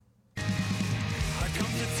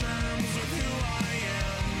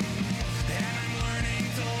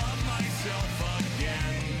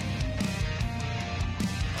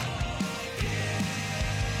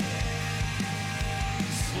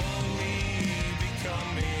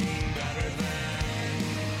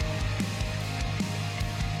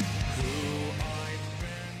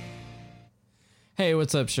Hey,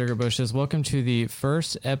 what's up, Sugar Bushes? Welcome to the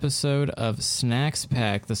first episode of Snacks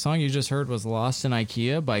Pack. The song you just heard was Lost in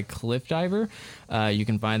IKEA by Cliff Diver. You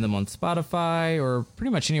can find them on Spotify or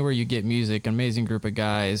pretty much anywhere you get music. Amazing group of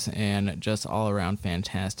guys and just all around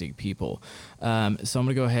fantastic people. So I'm going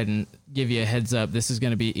to go ahead and give you a heads up. This is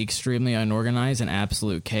going to be extremely unorganized and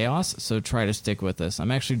absolute chaos, so try to stick with us.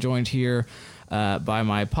 I'm actually joined here by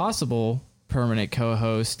my possible permanent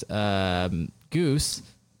co-host, Goose.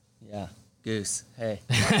 Yeah. Goose, hey.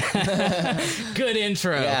 Good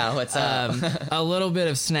intro. Yeah, what's up? A little bit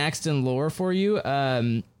of Snaxton lore for you.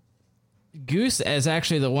 Goose is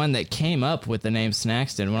actually the one that came up with the name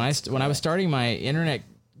Snaxton. When I was starting my internet,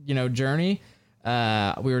 journey,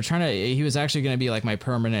 we were trying to. He was actually going to be like my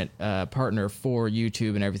permanent partner for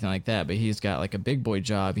YouTube and everything like that. But he's got like a big boy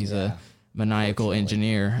job. He's a maniacal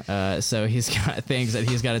engineer, so he's got things that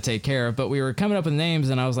he's got to take care of. But we were coming up with names,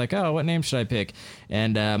 and I was like, "Oh, what name should I pick?"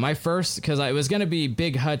 And my first, because I was going to be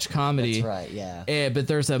Big Hutch Comedy. That's right, yeah. But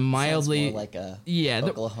there's a mildly Sounds more like a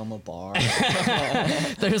Oklahoma bar.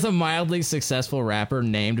 There's a mildly successful rapper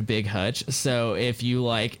named Big Hutch. So if you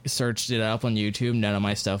searched it up on YouTube, none of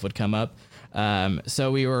my stuff would come up.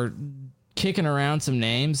 So we were kicking around some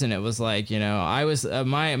names, and it was like, I was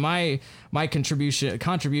my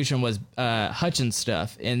contribution was Hutchins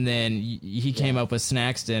stuff, and then he came up with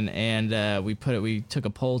Snaxton, and we took a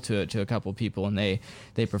poll to a couple people, and they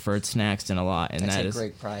preferred Snaxton a lot, and that is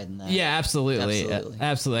great pride in that. Yeah, absolutely.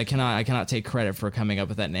 I cannot take credit for coming up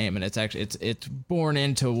with that name, and it's born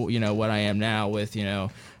into what I am now with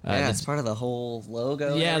it's part of the whole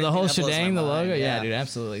logo. Yeah, the whole shebang, the logo. Yeah, dude,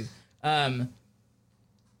 absolutely.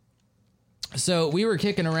 So we were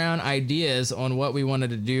kicking around ideas on what we wanted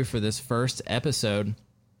to do for this first episode.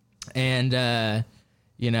 And,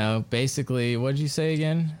 basically, what did you say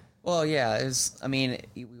again? Well, yeah, we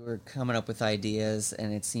were coming up with ideas,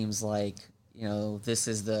 and it seems like, this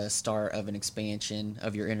is the start of an expansion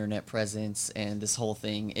of your internet presence, and this whole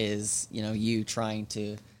thing is, you trying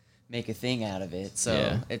to make a thing out of it.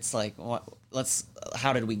 So it's like,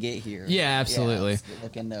 how did we get here? Yeah, absolutely. Let's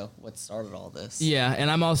look into what started all this. Yeah, and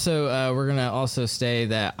I'm also, we're going to also say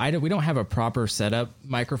that we don't have a proper setup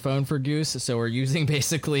microphone for Goose, so we're using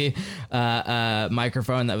basically a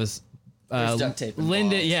microphone that was duct tape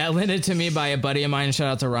lended to me by a buddy of mine. Shout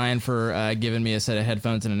out to Ryan for giving me a set of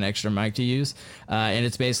headphones and an extra mic to use. And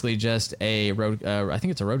it's basically just I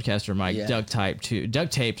think it's a Rodecaster mic duct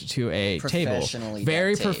taped to a table.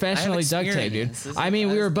 Very professionally duct taped, dude. We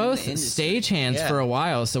were both stagehands for a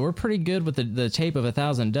while, so we're pretty good with the tape of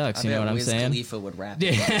 1,000 ducks. You know what I'm saying? Khalifa would rap.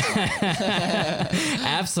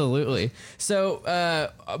 Absolutely. So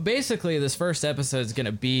basically, this first episode is going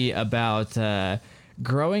to be about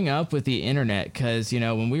growing up with the internet, because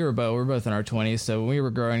when we were both in our 20s, so when we were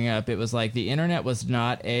growing up, it was like the internet was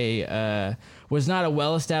not a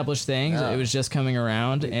well-established thing. It was just coming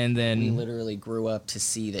around, and then we literally grew up to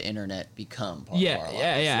see the internet become part of our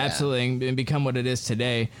lives. Absolutely, and become what it is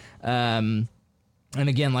today. And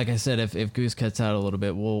again, like I said, if Goose cuts out a little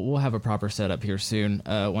bit, we'll have a proper setup here soon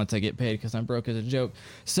once I get paid, because I'm broke as a joke.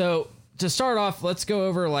 So to start off, let's go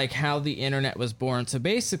over how the internet was born. So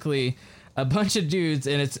basically, a bunch of dudes,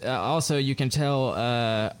 and it's also, you can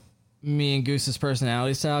tell me and Goose's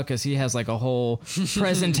personality style, because he has a whole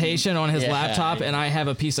presentation on his laptop, and I have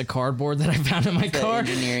a piece of cardboard that I found in my car.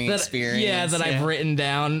 Engineering experience. I've written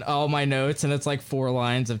down all my notes, and it's 4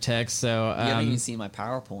 lines of text. So you haven't even seen my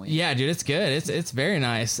PowerPoint. Yeah, dude, it's good. It's very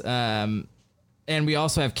nice. And we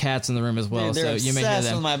also have cats in the room as well. Dude, so you may hear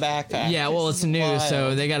them. with my backpack. Yeah, well, it's new, wild.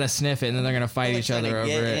 So they got to sniff it, and then they're going to fight each other over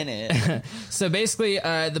it. So basically,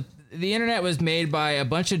 the internet was made by a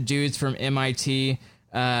bunch of dudes from MIT.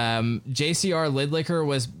 JCR Lidlicker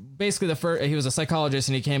was basically the first. He was a psychologist,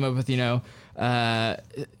 and he came up with came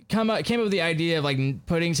up with the idea of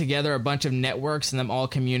putting together a bunch of networks and them all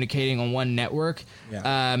communicating on one network.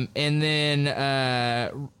 Yeah. And then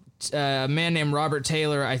a man named Robert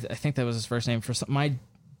Taylor, I think that was his first name. My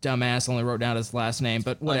dumbass only wrote down his last name,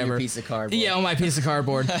 but whatever. On your piece of cardboard. Yeah, on my piece of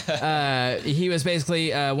cardboard. He was basically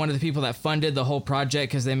one of the people that funded the whole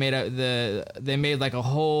project, because they made a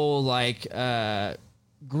whole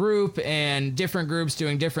group and different groups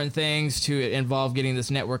doing different things to involve getting this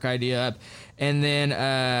network idea up. And then,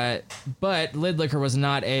 but Lidlicker was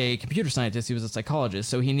not a computer scientist; he was a psychologist,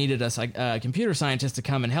 so he needed a computer scientist to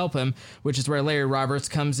come and help him, which is where Larry Roberts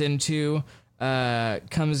comes into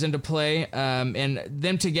play, and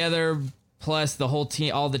them together plus the whole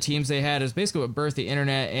team, all the teams they had, is basically what birthed the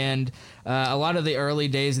internet. And a lot of the early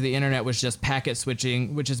days of the internet was just packet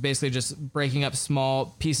switching, which is basically just breaking up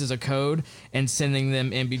small pieces of code and sending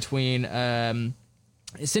them in between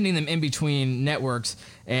sending them in between networks.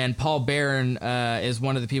 And Paul Barron is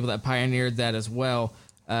one of the people that pioneered that as well.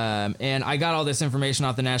 And I got all this information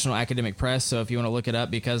off the National Academic Press, so if you want to look it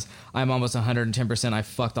up, because I'm almost 110%, I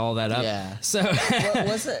fucked all that up. Yeah. So What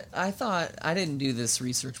was it? I thought I didn't do this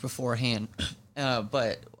research beforehand,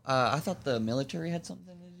 but I thought the military had something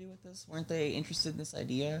to do with this. Weren't they interested in this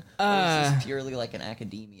idea? Or was this purely like an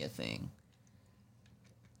academia thing?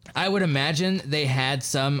 I would imagine they had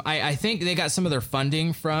some. I think they got some of their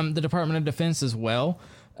funding from the Department of Defense as well.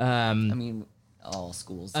 I mean, all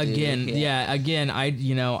schools do. Again,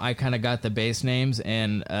 I kind of got the base names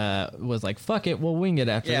and was like, fuck it, we'll wing it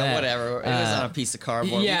after that. Yeah, whatever. It was on a piece of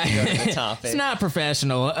cardboard. Yeah. We can go to the topic. It's not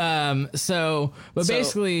professional.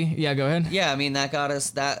 Basically, yeah, go ahead. Yeah, I mean, that got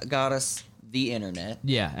us the internet.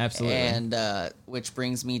 Yeah, absolutely. And which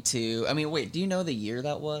brings me to, I mean, wait, do you know the year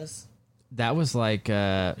that was? That was like,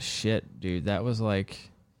 shit, dude. That was like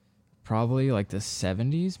probably like the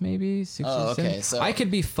 70s, maybe 60s. Oh, okay. 70s. So I could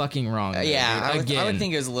be fucking wrong. There, I would Again,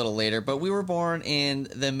 think it was a little later, but we were born in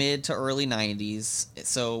the mid to early 90s.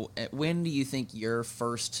 So when do you think your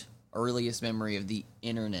first earliest memory of the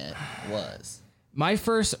internet was? my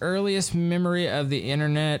first earliest memory of the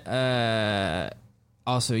internet.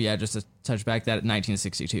 Also, yeah, just to touch back, that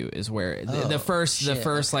 1962 is where the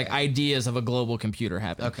first like ideas of a global computer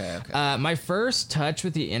happened. Okay. My first touch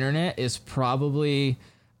with the internet is probably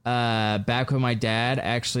back when my dad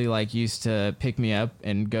actually like used to pick me up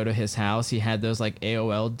and go to his house. He had those like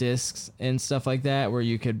AOL discs and stuff like that where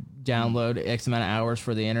you could download X amount of hours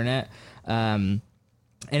for the internet. And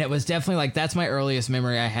it was definitely like, that's my earliest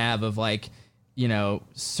memory I have of like, you know,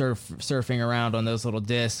 surfing around on those little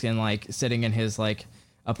discs and like sitting in his like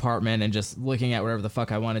apartment and just looking at whatever the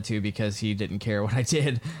fuck I wanted to because he didn't care what I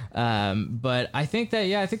did. But I think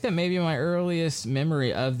that maybe my earliest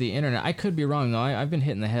memory of the internet. I could be wrong though. I've been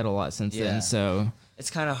hitting the head a lot since then. So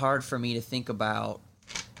it's kind of hard for me to think about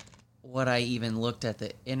what I even looked at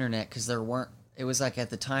the internet because it was like at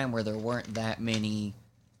the time where there weren't that many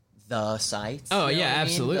the sites. Oh, you know yeah, what I mean?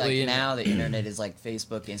 absolutely. Like now the internet is like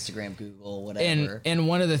Facebook, Instagram, Google, whatever. And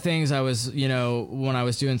one of the things I was, you know, when I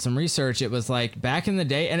was doing some research, it was like back in the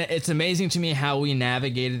day, and it's amazing to me how we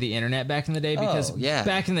navigated the internet back in the day because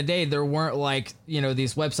back in the day there weren't like, you know,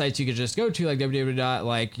 these websites you could just go to like www.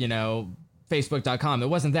 like, you know, Facebook.com. It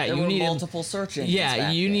wasn't that. There were multiple search engines.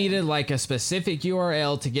 Yeah, you needed like a specific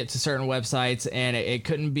URL to get to certain websites, and it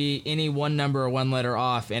couldn't be any one number or one letter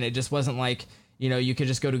off, and it just wasn't like, you know, you could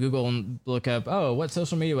just go to Google and look up, what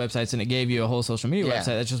social media websites, and it gave you a whole social media website.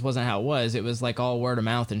 That just wasn't how it was. It was like all word of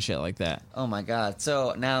mouth and shit like that. Oh my God.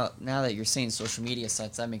 So now that you're saying social media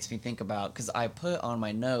sites, that makes me think about, because I put on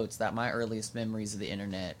my notes that my earliest memories of the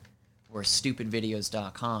internet were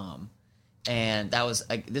stupidvideos.com. And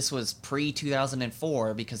this was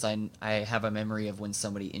pre-2004 because I have a memory of when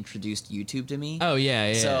somebody introduced YouTube to me. Oh,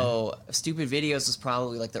 yeah. So Stupid Videos was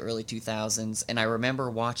probably like the early 2000s, and I remember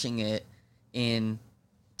watching it in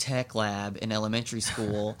tech lab in elementary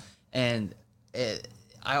school, and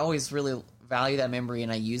I always really value that memory,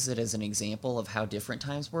 and I use it as an example of how different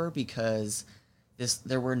times were because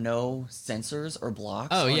there were no censors or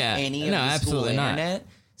blocks on any of the school internet.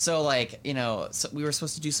 So like, you know, we were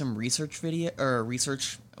supposed to do some research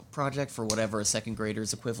project for whatever a second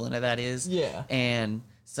grader's equivalent of that is. Yeah. And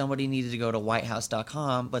somebody needed to go to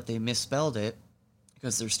whitehouse.com, but they misspelled it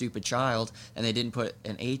because they're a stupid child, and they didn't put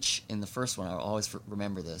an H in the first one. I'll always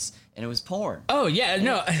remember this. And it was porn. Oh, yeah,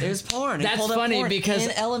 no. It was porn. That's funny because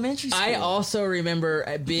in elementary school. I also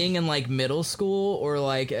remember being in, like, middle school or,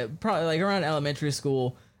 like, probably, like, around elementary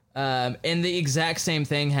school, and the exact same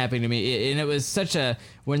thing happened to me. And it was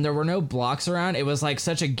when there were no blocks around, it was, like,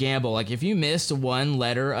 such a gamble. Like, if you missed one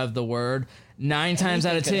letter of the word, 9 times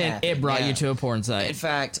out of 10, it brought you to a porn site. In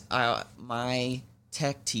fact, my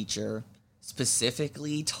tech teacher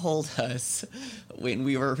specifically told us when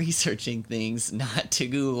we were researching things not to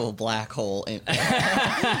Google black hole. And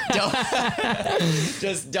don't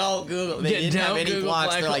Google. They didn't have any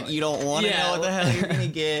blocks. They're like, you don't want to know what the hell you're going to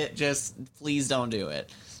get. Just please don't do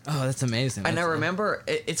it. Oh, that's amazing. And I remember,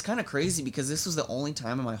 it's kind of crazy because this was the only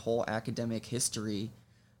time in my whole academic history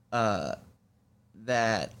that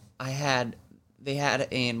they had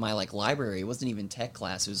in my like library. It wasn't even tech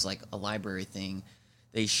class. It was like a library thing.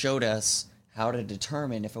 They showed us how to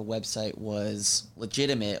determine if a website was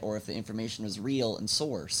legitimate or if the information was real and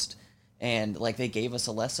sourced. And like they gave us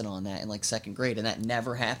a lesson on that in like second grade, and that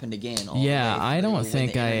never happened again. All Yeah, the way I don't when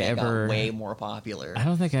think the I internet got ever- way more popular. I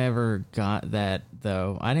don't think I ever got that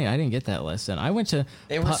though. I didn't get that lesson. I went to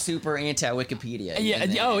They were super anti Wikipedia. Yeah. even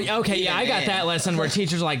then. Oh, okay. Yeah, I got that lesson where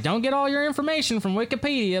teachers are like, "Don't get all your information from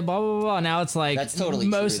Wikipedia." Blah blah blah. Now it's like That's totally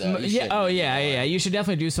true, though. You Yeah. should Oh do yeah. more. Yeah. You should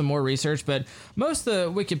definitely do some more research. But most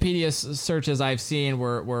of the Wikipedia searches I've seen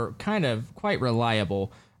were kind of quite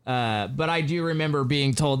reliable. But I do remember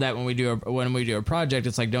being told that when we do a project,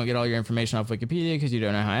 it's like, don't get all your information off Wikipedia because you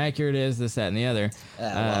don't know how accurate it is, this, that, and the other.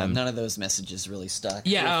 Well, none of those messages really stuck.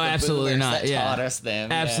 Yeah, with oh, the absolutely boomers not. That Yeah, taught us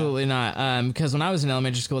them. absolutely not. Because when I was in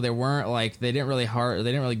elementary school, they didn't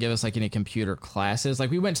really give us like any computer classes.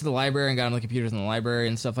 Like we went to the library and got on the computers in the library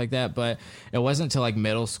and stuff like that. But it wasn't until like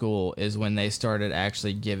middle school is when they started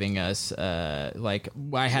actually giving us like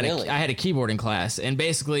I had a keyboarding class, and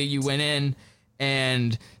basically you went in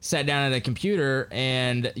and sat down at a computer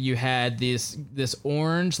and you had this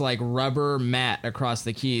orange like rubber mat across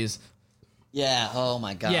the keys. Yeah. Oh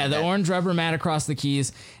my god. Yeah, the orange rubber mat across the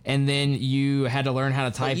keys, and then you had to learn how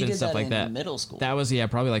to type you and did stuff that like in that. middle school. That was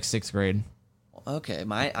probably like 6th grade. Okay,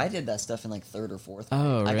 I did that stuff in like 3rd or 4th.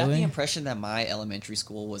 Oh, I got really? the impression that my elementary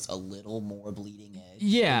school was a little more bleeding edge.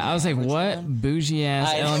 Yeah, than I was like, average what one. bougie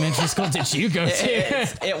ass elementary school did you go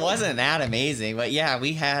to? It wasn't that amazing, but yeah,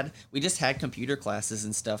 we just had computer classes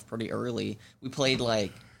and stuff pretty early. We played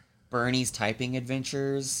like Bernie's Typing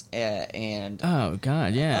Adventures and Oh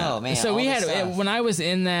god, yeah. Oh, man, So we all had this stuff. when I was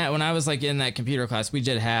in that computer class, we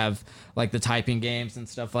did have like the typing games and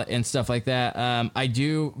stuff like that. I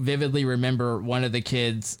do vividly remember one of the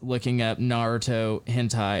kids looking up Naruto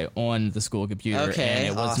hentai on the school computer, okay, and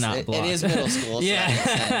it was awesome. not blocked. It is middle school. So Yeah.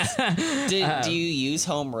 that makes sense. Do you use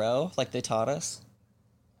home row like they taught us?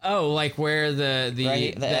 Oh, like where the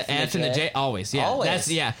Right, the F F and the J always, yeah, Always. that's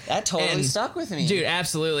That totally And- stuck with me, dude,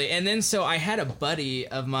 absolutely. And then so I had a buddy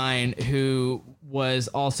of mine who was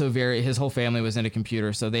also his whole family was into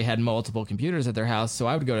computers, so they had multiple computers at their house. So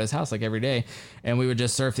I would go to his house like every day, and we would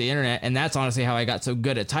just surf the internet. And that's honestly how I got so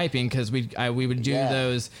good at typing, because we would do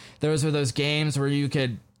those were those games where you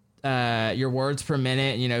could your words per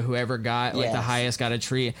minute, whoever got like the Yes. highest got a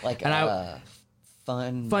treat. like and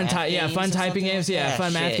fun fun math typing games or games, something?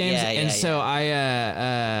 fun math shit, games. yeah, And yeah, so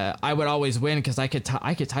I would always win because I could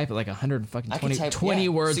type at like 20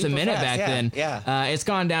 words a super minute fast, back yeah, then. yeah. It's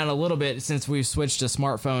gone down a little bit since we've switched to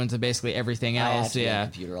smartphones and basically everything I have else. to be on Yeah,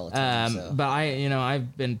 the computer all the time, so. but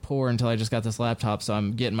I've been poor until I just got this laptop, so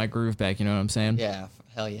I'm getting my groove back. You know what I'm saying? Yeah,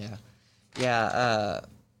 hell yeah. Yeah,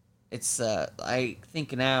 it's I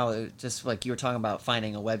think now, just like you were talking about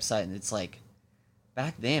finding a website, and it's like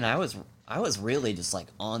back then I was really just like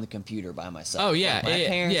on the computer by myself. Oh, yeah, Like, my yeah,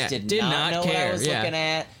 parents yeah, did did not not know what I care, was yeah. looking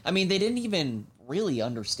at. I mean, they didn't even really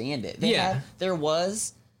understand it. Yeah. There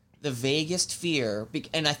was the vaguest fear,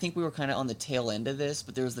 and I think we were kind of on the tail end of this,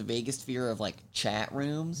 but there was the vaguest fear of like chat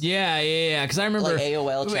rooms. Yeah. Because I remember Like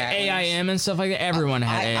AOL chat rooms. AIM and stuff like that. Everyone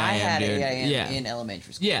had AIM. I had dude. AIM Yeah. in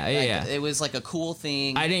elementary school. Yeah, Like, it was like a cool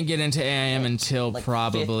thing. I didn't get into AIM until like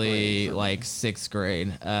probably 5th grade. like 6th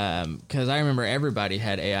grade. Because I remember everybody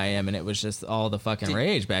had AIM and it was just all the fucking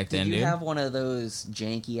rage back then, Did you dude. have one of those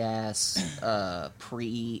janky ass or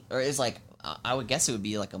is like I would guess it would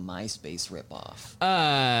be like a MySpace ripoff.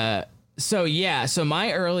 So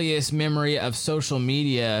my earliest memory of social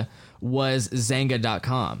media was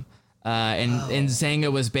Zanga.com. And Zanga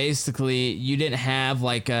was basically, you didn't have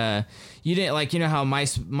like how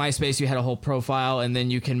MySpace, you had a whole profile and then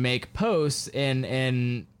you can make posts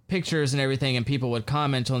and pictures and everything and people would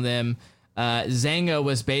comment on them. Zanga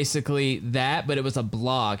was basically that, but it was a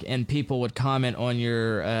blog and people would comment on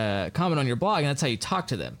your blog, and that's how you talk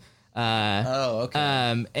to them.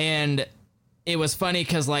 Okay. And it was funny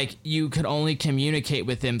because like you could only communicate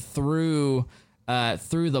with them through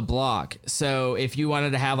the blog. So if you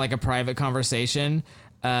wanted to have like a private conversation,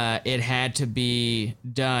 it had to be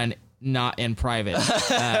done not in private.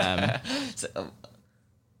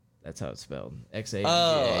 That's how it's spelled. XAGA.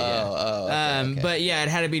 Okay. But yeah, it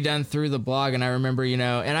had to be done through the blog. And I remember, and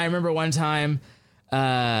I remember one time,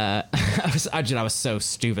 I was so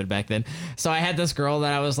stupid back then. So I had this girl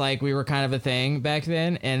that I was like, we were kind of a thing back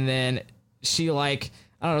then. And then she like,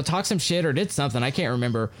 I don't know, talked some shit or did something. I can't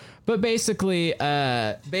remember. But basically,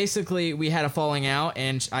 we had a falling out,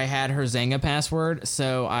 and I had her Zanga password,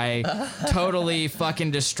 so I totally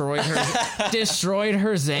fucking destroyed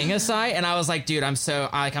her Zanga site. And I was like, dude, I'm so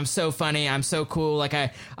funny, I'm so cool. Like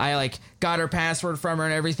I like got her password from her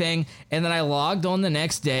and everything. And then I logged on the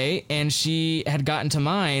next day, and she had gotten to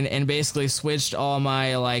mine and basically switched all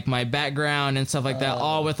my like my background and stuff like that,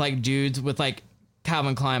 all with like dudes with like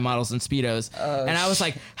Calvin Klein models and Speedos. And I was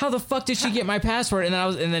like, how the fuck did she get my password?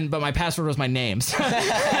 But my password was my name. So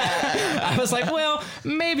I was like, well,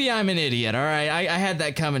 maybe I'm an idiot. All right. I had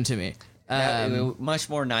that coming to me. Much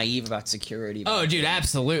more naive about security. Oh, dude,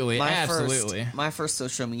 absolutely. My first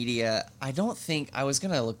social media, I don't think, I was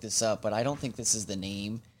going to look this up, but I don't think this is the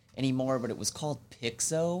name anymore, but it was called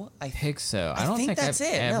Pixo. Pixo. I don't think that's I've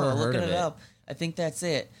it. ever No, heard looking of it it. up. I think that's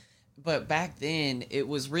it. But back then, it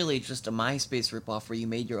was really just a MySpace ripoff where you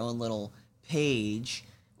made your own little page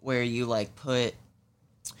where you like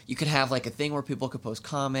you could have like a thing where people could post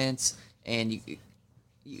comments, and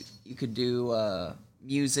you could do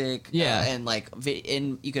music, and like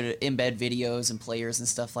you could embed videos and players and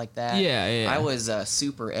stuff like that. Yeah. I was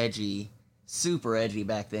super edgy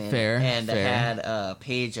back then. Fair. I had a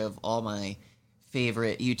page of all my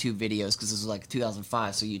favorite YouTube videos because this was like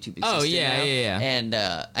 2005, so YouTube existed. Oh yeah. And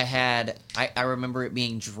I remember it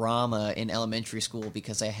being drama in elementary school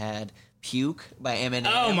because I had Puke by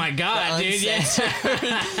Eminem. Oh my god, dude! Yes.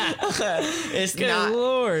 It's Good not.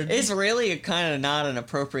 Lord. It's really kind of not an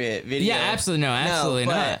appropriate video. Yeah, absolutely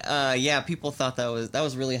But people thought that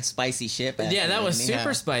was really spicy shit. Back then. That was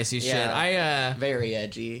super spicy shit. Very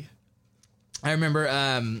edgy. I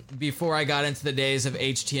remember before I got into the days of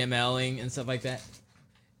HTMLing and stuff like that.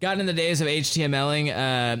 Got in the days of HTMLing,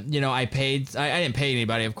 I paid. I didn't pay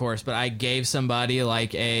anybody, of course, but I gave somebody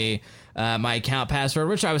like my account password,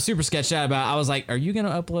 which I was super sketched out about. I was like, "Are you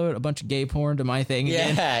gonna upload a bunch of gay porn to my thing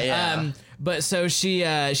again?" Yeah. But so she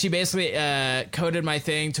basically coded my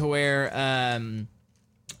thing to where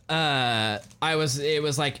it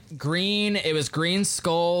was like green. It was green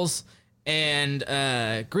skulls and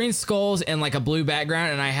like a blue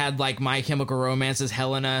background, and I had like My Chemical Romance's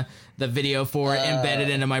Helena, the video for it, embedded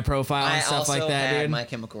into my profile and stuff like that, dude. My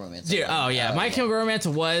Chemical Romance. Dude, My Chemical Romance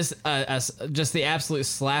was just the absolute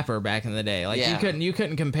slapper back in the day. Like you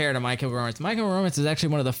couldn't compare to My Chemical Romance. My Chemical Romance is actually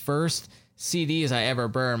one of the first CDs I ever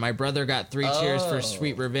burned. My brother got 3 Cheers for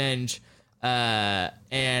Sweet Revenge,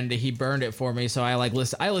 and he burned it for me. So I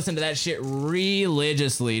listened to that shit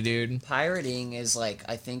religiously, dude. Pirating is like,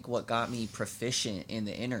 I think, what got me proficient in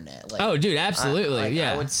the internet. Like, oh, dude, absolutely.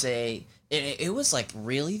 I would say it was like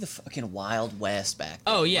really the fucking Wild West back then.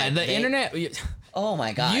 Oh yeah, like, internet. Oh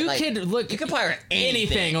my god! You could pirate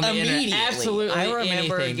anything on the internet. Absolutely, I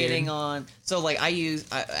remember anything, getting dude. on. So like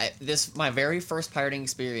my very first pirating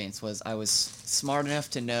experience was I was smart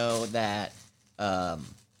enough to know that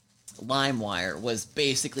LimeWire was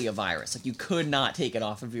basically a virus. Like you could not take it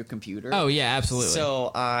off of your computer. Oh yeah, absolutely.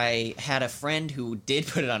 So I had a friend who did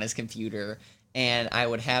put it on his computer, and I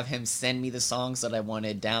would have him send me the songs that I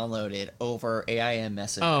wanted downloaded over AIM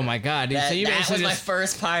Messenger. Oh my god, dude! So that was my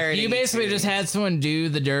first pirating. You basically experience. just had someone do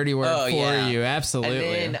the dirty work for you. Absolutely.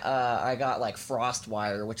 And then I got like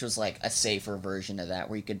FrostWire, which was like a safer version of that,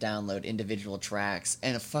 where you could download individual tracks,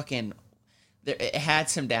 and it had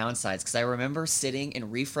some downsides because I remember sitting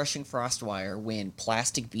and refreshing FrostWire when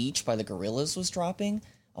Plastic Beach by the Gorillaz was dropping.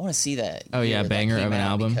 I want to see that. Oh yeah, banger of an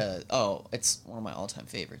album. Because, it's one of my all-time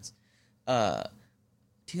favorites.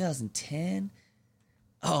 2010.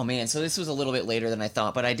 Oh man, so this was a little bit later than I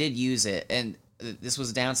thought, but I did use it, and this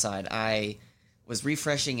was a downside. I was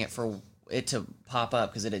refreshing it for it to pop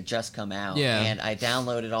up because it had just come out, and I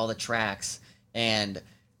downloaded all the tracks, and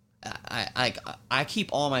I keep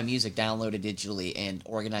all my music downloaded digitally and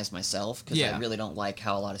organized myself because I really don't like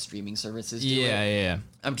how a lot of streaming services do it. Yeah.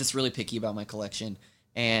 I'm just really picky about my collection,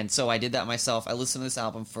 and so I did that myself. I listened to this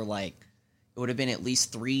album for like, it would have been at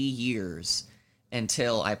least 3 years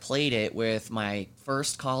until I played it with my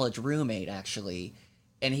first college roommate, actually.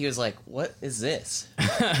 And he was like, "What is this?"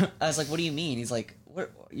 I was like, "What do you mean?" He's like,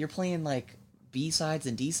 "What? You're playing like B-sides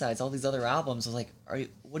and D-sides, all these other albums." I was like,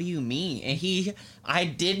 "What do you mean?" And I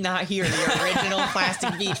did not hear the original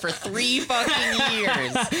Plastic Beach for 3 fucking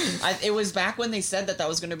years. It was back when they said that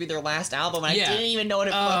was going to be their last album, and I didn't even know what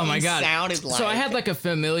it fucking sounded like. So I had like a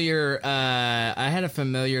familiar,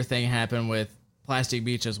 thing happen with Plastic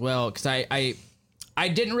Beach as well, because I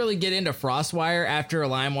didn't really get into FrostWire after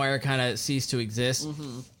LimeWire kind of ceased to exist.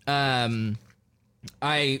 Mm-hmm.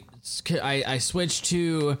 I switched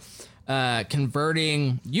to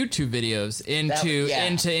converting YouTube videos into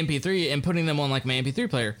MP3 and putting them on like my MP3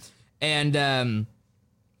 player, and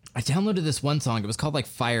I downloaded this one song. It was called like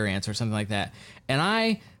Fire Ants or something like that, and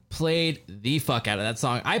I played the fuck out of that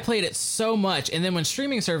song. I played it so much, and then when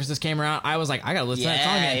streaming services came around, I was like, I gotta listen to that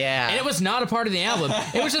song again. Yeah. And it was not a part of the album.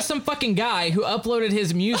 It was just some fucking guy who uploaded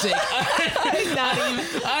his music Not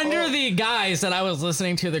even under the guise that I was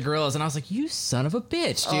listening to the Gorillaz, and I was like, you son of a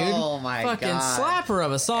bitch, dude. Oh my fucking God. slapper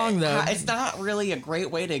of a song, though. It's not really a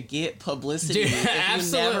great way to get publicity. Dude, if you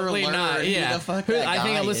absolutely never not. learn Yeah, who the fuck that I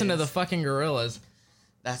think I guy listened to is. the fucking Gorillaz.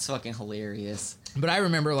 That's fucking hilarious. But I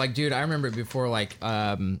remember, like, dude, I remember before, like,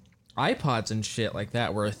 iPods and shit like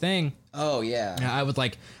that were a thing. Oh yeah. I would,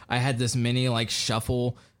 like, I had this mini, like,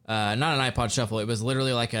 shuffle, not an iPod shuffle. It was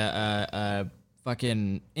literally like a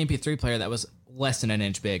fucking MP3 player that was less than an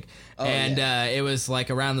inch big. It was,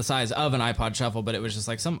 like, around the size of an iPod shuffle, but it was just,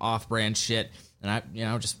 like, some off-brand shit. And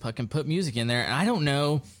I, just fucking put music in there. And I don't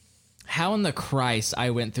know how in the Christ I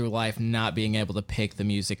went through life not being able to pick the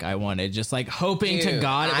music I wanted, just like hoping to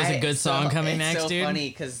God it was a good song coming next, It's so dude. funny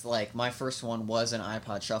because like my first one was an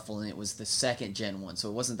iPod Shuffle and it was the second gen one, so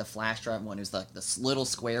it wasn't the flash drive one. It was like this little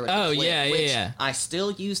square. With the clip, which I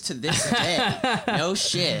still use to this day. No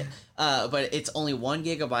shit. But it's only 1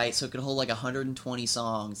 gigabyte, so it could hold like 120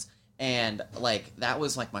 songs. And like that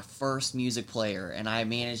was like my first music player, and I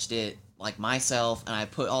managed it like myself, and I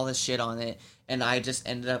put all this shit on it. And I just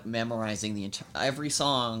ended up memorizing every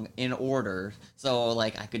song in order, so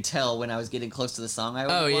like I could tell when I was getting close to the song I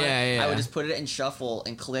would want. I would just put it in shuffle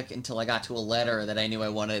and click until I got to a letter that I knew I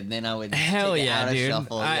wanted, and then I would take it out of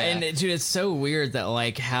shuffle. And dude, it's so weird that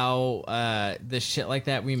like how the shit like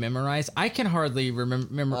that we memorize. I can hardly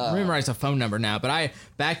memorize a phone number now, but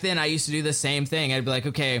back then I used to do the same thing. I'd be like,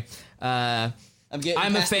 okay.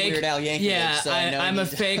 I'm a fake Weird Al Yankovic, yeah, so I'm a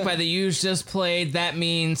fake by the U's just played. That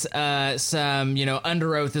means some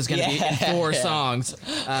Under Oath is going to be in 4 songs.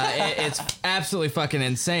 It's absolutely fucking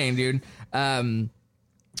insane, dude. And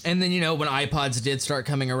then when iPods did start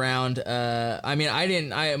coming around,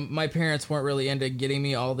 my parents weren't really into getting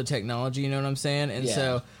me all the technology. You know what I'm saying? And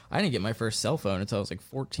so I didn't get my first cell phone until I was like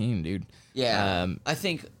 14, dude. Yeah, I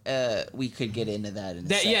think we could get into that in a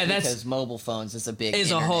second, because mobile phones is a big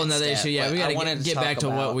is a whole nother issue. Yeah, we got to get back to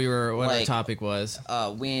what our topic was.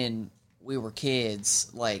 When we were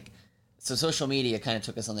kids, so social media kind of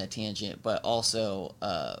took us on that tangent, but also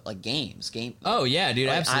like games. Oh yeah, dude,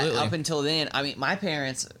 absolutely. Up until then, my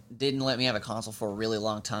parents didn't let me have a console for a really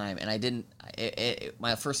long time, and I didn't.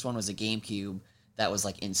 My first one was a GameCube. That was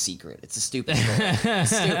like in secret. It's a stupid story.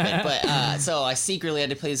 Stupid. But so I secretly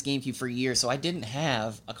had to play this GameCube for years. So I didn't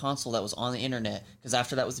have a console that was on the internet, because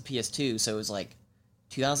after that was the PS2. So it was like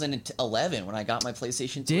 2011 when I got my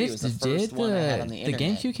PlayStation 3. It was the first one I had on the internet.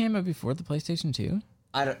 The GameCube came out before the PlayStation 2?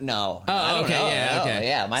 I don't know. Oh, okay, okay.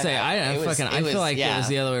 Yeah, I feel like it was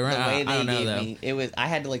the other way around. I don't know though. I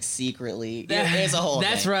had to like secretly. It was a whole.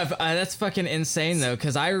 That's thing. rough. That's fucking insane though,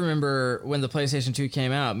 because I remember when the PlayStation 2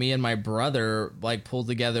 came out, me and my brother like pulled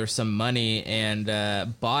together some money and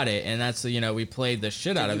bought it, and that's we played the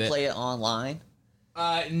shit out of it. Did you play it online?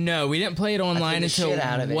 No, we didn't play it online until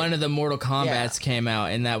one of the Mortal Kombats came out,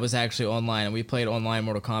 and that was actually online, and we played online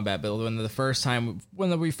Mortal Kombat. But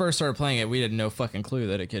when we first started playing it, we had no fucking clue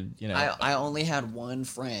that it could, I only had one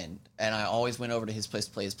friend, and I always went over to his place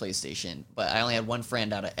to play his PlayStation. But I only had one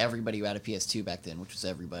friend out of everybody who had a PS2 back then, which was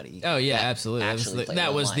everybody. Oh yeah, absolutely.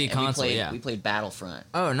 That was the console. We played Battlefront.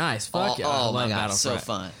 Oh nice, fuck yeah! Oh my god, Battlefront. so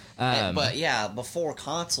fun. But yeah, before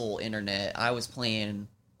console internet, I was playing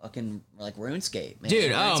fucking like RuneScape, man.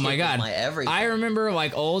 Dude, RuneScape oh my god, my everything. I remember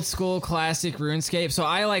like old school classic RuneScape. So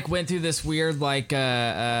I like went through this weird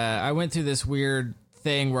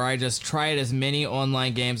thing where I just tried as many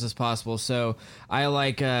online games as possible. So I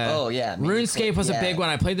RuneScape was a big one.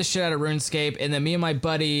 I played the shit out of RuneScape, and then me and my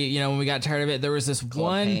buddy, when we got tired of it, there was this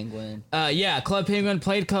Club Penguin. Club Penguin.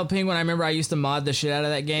 Played Club Penguin. I remember I used to mod the shit out of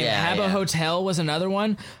that game. Habbo Hotel was another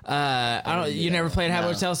one. You never played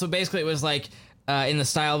Habbo Hotel, so basically it was like in the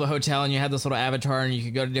style of a hotel, and you had this little avatar, and you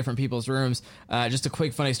could go to different people's rooms. Just a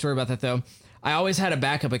quick funny story about that, though. I always had a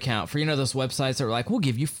backup account for, those websites that were like, we'll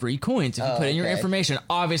give you free coins if you put in your information.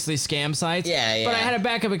 Obviously, scam sites. Yeah. But I had a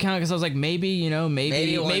backup account because I was like, maybe it's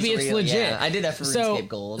real. legit. Yeah, I did that for RuneScape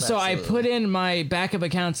Gold. So I put in my backup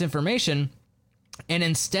account's information, and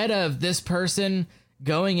instead of this person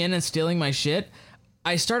going in and stealing my shit,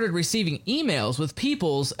 I started receiving emails with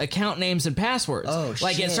people's account names and passwords. Oh,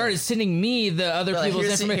 like shit. It started sending me the other people's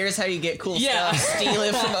information. Here's how you get cool stuff. Steal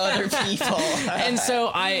it from other people. And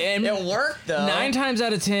so it worked though. 9 times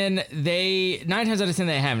out of 10 they didn't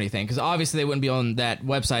have anything, because obviously they wouldn't be on that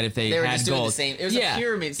website if they were had just gold. doing the same. It was a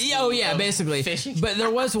pyramid scheme. Oh yeah, basically. But there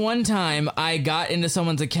was one time I got into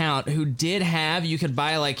someone's account who did have, you could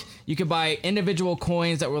buy individual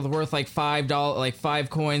coins that were worth like $5, like 5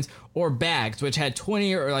 coins, or bags, which had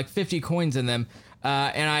 20 or like 50 coins in them.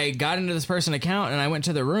 And I got into this person's account and I went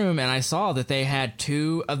to the room and I saw that they had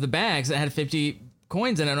 2 of the bags that had 50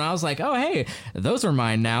 coins in it, and I was like, oh hey, those are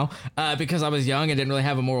mine now, because I was young and didn't really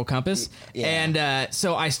have a moral compass. And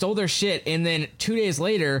so I stole their shit, and then 2 days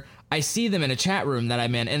later I see them in a chat room that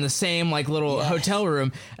I'm in the same like little hotel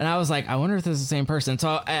room, and I was like, I wonder if this is the same person.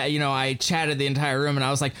 So I chatted the entire room and I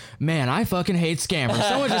was like, man, I fucking hate scammers.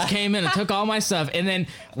 Someone just came in and took all my stuff, and then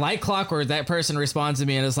like clockwork that person responds to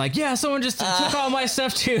me and is like, yeah, someone just took all my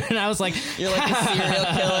stuff too. And I was like, you're like a serial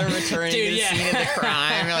killer returning to the scene of the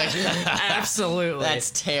crime. You're like, absolutely,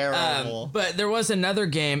 that's terrible. But there was another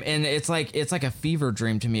game, and it's like a fever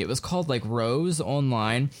dream to me. It was called like Rose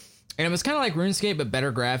Online. And it was kind of like RuneScape, but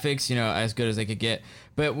better graphics, as good as they could get.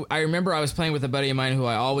 But I remember I was playing with a buddy of mine who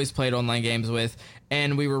I always played online games with,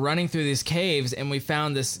 and we were running through these caves, and we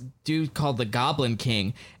found this dude called the Goblin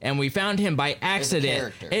King, and we found him by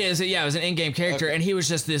accident. It was an in-game character, and he was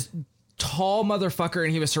just this tall motherfucker,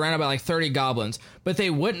 and he was surrounded by like 30 goblins, but they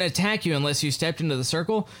wouldn't attack you unless you stepped into the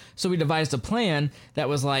circle. So we devised a plan that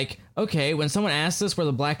was like, okay, when someone asks us where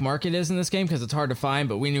the black market is in this game, because it's hard to find,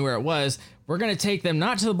 but we knew where it was, we're going to take them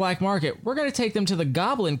not to the black market, we're going to take them to the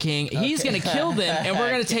Goblin King. He's going to kill them, and we're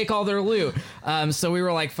going to take all their loot. So we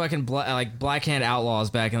were like fucking Black Hand Outlaws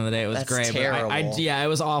back in the day. It was That's great. terrible. But it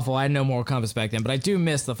was awful. I had no moral compass back then, but I do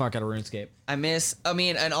miss the fuck out of RuneScape.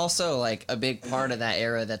 And also like a big part of that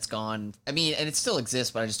era that's gone, and it still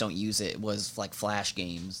exists, but I just don't use it, was like Flash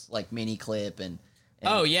games, like Miniclip and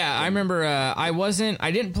oh yeah, I remember.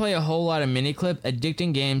 I didn't play a whole lot of Miniclip.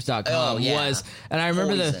 Addictinggames.com was, and I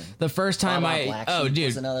remember the first time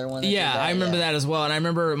was another one. I remember that as well. And I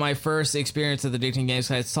remember my first experience with Addicting Games.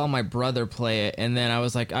 I saw my brother play it, and then I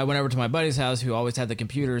was like, I went over to my buddy's house who always had the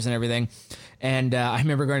computers and everything, and I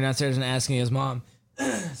remember going downstairs and asking his mom.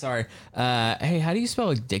 Sorry. Hey, how do you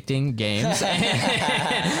spell addicting games?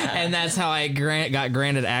 And that's how I got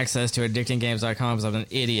granted access to addictinggames.com, because I'm an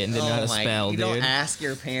idiot and didn't know how to spell, dude. Don't ask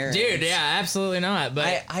your parents. Dude, yeah, absolutely not.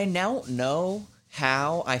 But I now know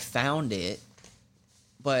how I found it,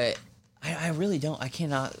 but I really don't. I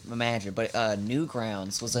cannot imagine. But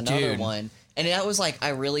Newgrounds was another one. And that was like, I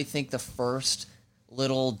really think the first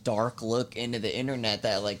little dark look into the internet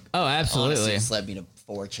that like, oh, absolutely, honestly just led me to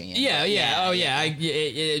 4chan.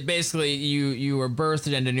 Basically, you were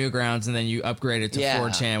birthed into Newgrounds, and then you upgraded to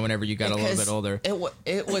 4chan whenever you got a little bit older.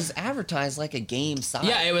 It was advertised like a game site.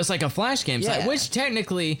 Yeah, it was like a Flash game site, which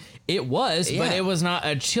technically it was, but it was not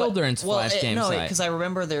a children's Flash game site. No, because I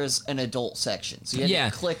remember there's an adult section, so you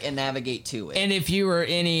had to click and navigate to it. And if you were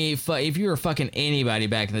fucking anybody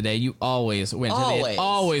back in the day, you always went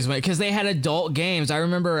because they had adult games. I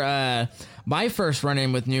remember my first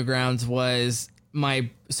run-in with Newgrounds was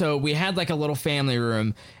so we had like a little family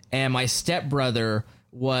room, and my stepbrother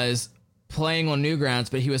was playing on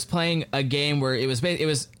Newgrounds, but he was playing a game where it was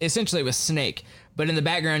essentially Snake, but in the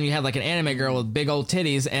background you had like an anime girl with big old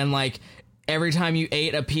titties, and like every time you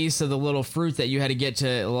ate a piece of the little fruit that you had to get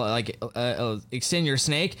to like extend your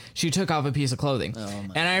snake, she took off a piece of clothing.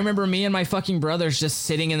 And I remember me and my fucking brothers just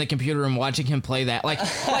sitting in the computer room watching him play that. Like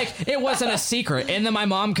it wasn't a secret. And then my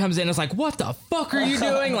mom comes in and is like, what the fuck are you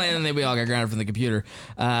doing? And then we all got grounded from the computer.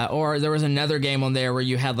 Or there was another game on there where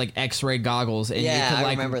you had like x-ray goggles, and you could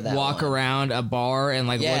like walk around a bar and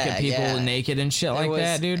like look at people naked and shit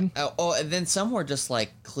that, dude. And then some were just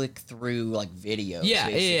like click through like videos.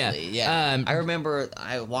 Yeah. I remember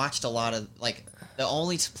I watched a lot of, like, the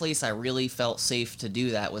only place I really felt safe to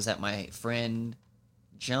do that was at my friend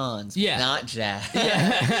John's, not Jack.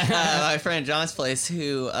 My friend John's place,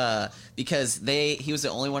 who, because he was the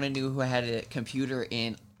only one I knew who had a computer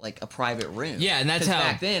in like a private room. Yeah, and that's how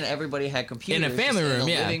back then everybody had computers in a family room, in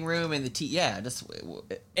the living room, and that's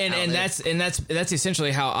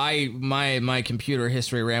essentially how my computer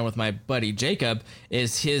history ran with my buddy Jacob.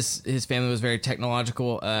 Is his family was very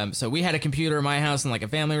technological, so we had a computer in my house in like a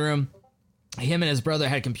family room. Him and his brother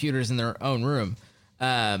had computers in their own room.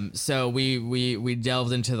 So we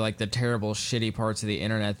delved into like the terrible, shitty parts of the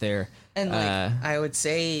internet there. And like I would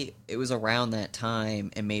say it was around that time,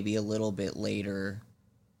 and maybe a little bit later.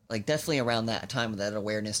 Like, definitely around that time that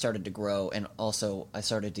awareness started to grow, and also I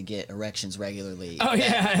started to get erections regularly. Oh,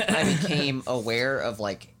 yeah. I became aware of,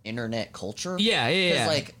 like, internet culture. Yeah. Because,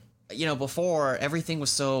 like, before, everything was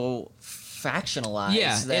so factionalized.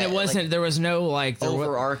 Yeah, and it wasn't, like, there was no, like...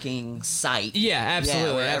 overarching site. Yeah, absolutely.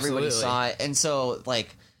 Yeah, where everybody saw it. And so,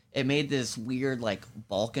 like, it made this weird, like,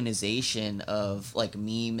 balkanization of, like,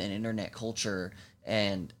 meme and internet culture.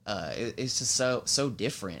 And it's just so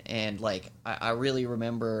different. And like I really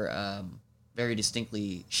remember very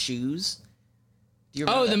distinctly Shoes. Do you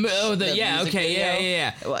remember yeah, music okay,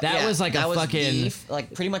 video? yeah. That was like a fucking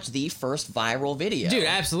like pretty much the first viral video, dude.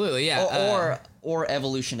 Absolutely, yeah. Or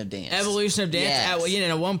Evolution of Dance. Evolution of Dance. Yes.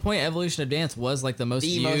 At one point, Evolution of Dance was like the most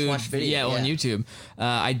watched video. Yeah, on YouTube.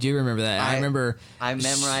 I do remember that. I remember. I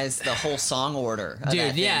memorized the whole song order. Of dude,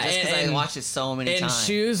 that thing, yeah, just because I watched it so many times. And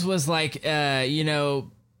Shoes was like,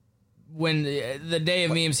 when the day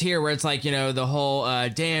of memes here, where it's like, the whole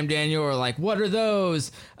damn Daniel, or like, what are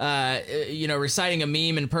those, reciting a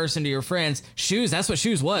meme in person to your friends. Shoes, that's what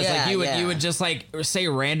Shoes was. Yeah, like you would just like say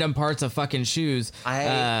random parts of fucking Shoes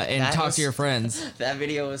and talk to your friends. That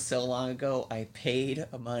video was so long ago. I paid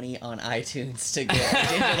money on iTunes to get a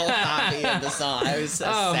digital copy of the song. I was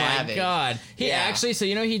oh savage. My god, he actually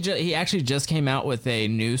just came out with a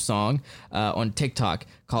new song on TikTok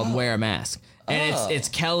called Wear a Mask. And it's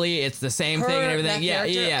Kelly. It's the same thing and everything.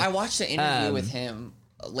 Yeah. I watched the interview with him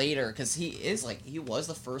later because he was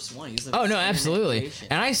the first one. He was the oh no, absolutely.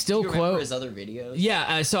 And I still quote his other videos.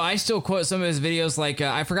 Yeah, so I still quote some of his videos. Like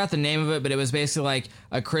I forgot the name of it, but it was basically like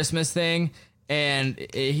a Christmas thing, and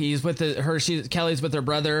he's with Kelly's with her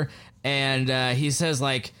brother, and he says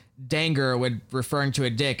like, danger, referring to a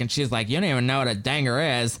dick, and she's like, you don't even know what a danger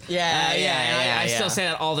is. I still say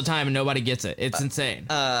that all the time and nobody gets it. It's insane.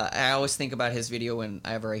 I always think about his video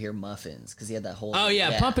whenever I hear muffins, because he had that whole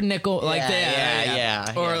pump a nickel like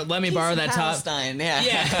that. Or let me borrow that Palestine, top.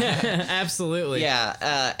 Yeah. Absolutely.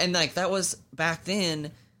 Yeah. And like that was back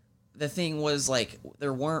then. The thing was like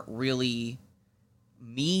there weren't really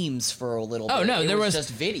memes for a little bit. Oh no, there was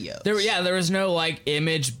just videos. There was no like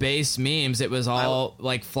image based memes. It was all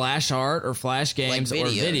like flash art or flash games or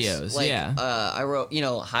videos. Like, I wrote,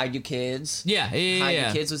 Hide You Kids. Hide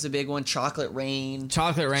You Kids was a big one. Chocolate Rain. Dude,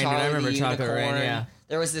 I remember Chocolate Rain. Yeah.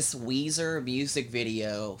 There was this Weezer music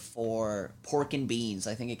video for Pork and Beans.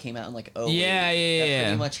 I think it came out in like 08. That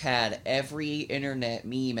pretty much had every internet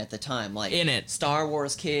meme at the time, like in it. Star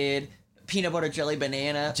Wars Kid, Peanut Butter Jelly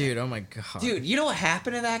Banana. Dude, oh my god. Dude, you know what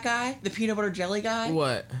happened to that guy? The Peanut Butter Jelly guy?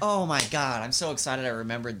 What? Oh my god, I'm so excited I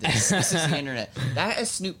remembered this. This is the internet. That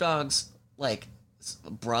is Snoop Dogg's, like,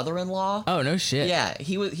 brother-in-law. Oh, no shit. Yeah,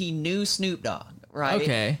 he knew Snoop Dogg, right?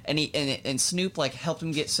 Okay. And Snoop, like, helped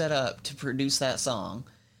him get set up to produce that song.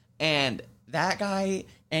 And that guy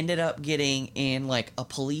ended up getting in, like, a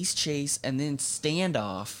police chase and then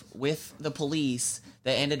standoff with the police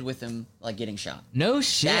that ended with him, like, getting shot. No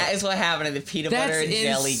shit. That is what happened to the peanut butter and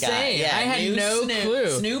jelly guy. Yeah, I had no clue.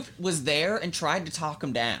 Snoop was there and tried to talk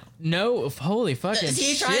him down. No, holy fucking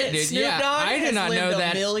shit, dude. Snoop Dogg I did not know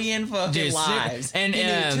that. A million fucking lives. And he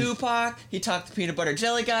knew Tupac. He talked the peanut butter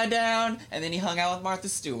jelly guy down, and then he hung out with Martha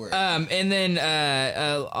Stewart. And then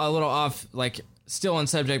a little off, like, still on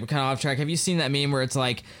subject but kind of off track. Have you seen that meme where it's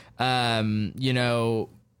like,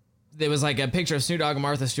 there was like a picture of Snoop Dogg and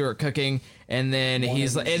Martha Stewart cooking, and then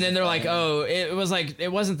they're like, oh, it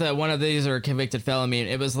wasn't the one of these are a convicted felon meme.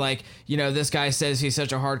 It was like, this guy says he's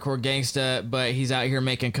such a hardcore gangsta, but he's out here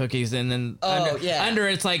making cookies, and then under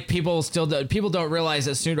it's like people don't realize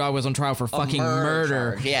that Snoop Dogg was on trial for fucking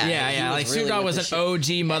murder. Yeah. Like Snoop Dogg was an OG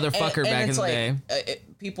motherfucker back in the day.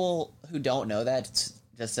 People who don't know that,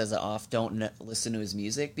 just as an off, don't listen to his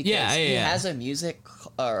music because he has a music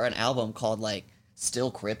or an album called like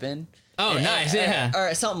Still Crippin'. Oh, nice, yeah.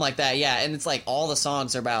 Or something like that, yeah. And it's like all the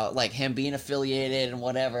songs are about like him being affiliated and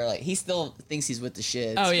whatever. Like he still thinks he's with the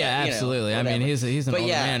shits. Oh yeah, absolutely. I mean, he's an old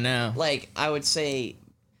man now. Like I would say,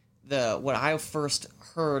 what I first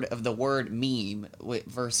heard of the word meme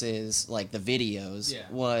versus like the videos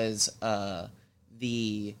was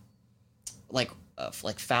the like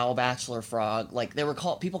Foul Bachelor Frog. Like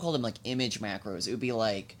people called them like image macros. It would be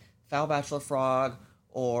like Foul Bachelor Frog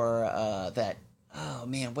or that. Oh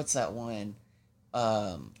man, what's that one?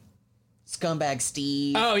 Scumbag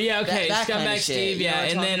Steve. Oh yeah, okay, that Scumbag kind of Steve, shit. yeah,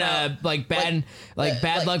 and then like Bad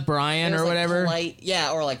Luck Brian or whatever.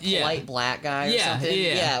 Polite black guy or something.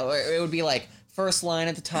 Yeah, or it would be like first line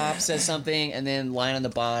at the top says something, and then line on the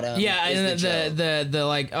bottom. Yeah, and the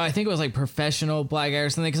like, I think it was like professional black guy or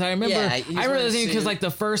something. Because I remember thinking because like the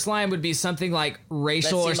first line would be something like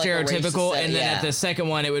racial or stereotypical, and then at the second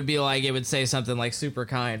one it would be like it would say something like super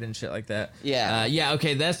kind and shit like that. Yeah,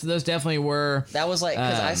 okay, those definitely were. That was like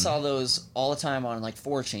because I saw those all the time on like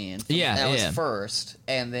 4chan. That was first,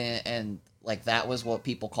 and like that was what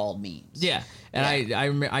people called memes. Yeah, and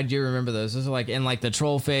I do remember those. Those are like in like the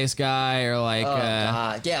troll face guy or like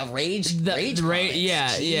rage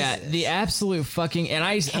the absolute fucking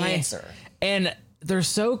cancer. And they're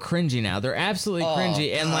so cringy now. They're absolutely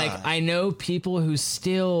cringy, and like I know people who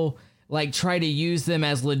still like try to use them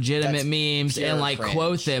as legitimate That's memes pure and like cringe.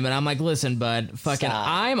 quote them, and I'm like, listen, bud, fucking, Stop.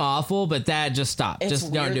 I'm awful, but that just stop, It's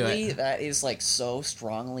just don't do weirdly, it. that is like so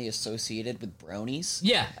strongly associated with bronies.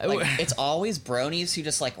 Yeah, Like, it's always bronies who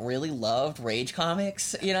just like really loved Rage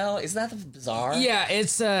comics. You know, isn't that bizarre? yeah,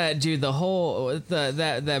 it's dude, the whole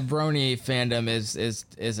that brony fandom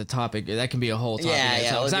is a topic that can be a whole topic. Yeah, in yeah,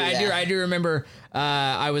 itself. we'll So do I that. do remember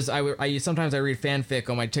I sometimes I read fanfic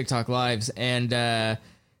on my TikTok lives, and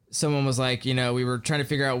someone was like, you know, we were trying to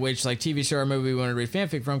figure out which like TV show or movie we want to read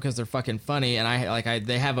fanfic from because they're fucking funny, and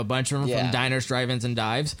they have a bunch of them Yeah. from Diners, Drive-Ins, and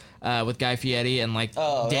Dives with Guy Fieri and like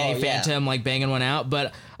Danny yeah. Phantom like banging one out.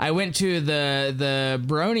 But I went to the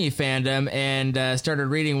brony fandom and started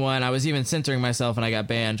reading one. I was even censoring myself, and I got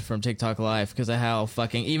banned from TikTok Live because of how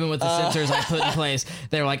fucking, even with the censors I put in place,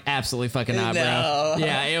 they were like, absolutely fucking not, No. bro.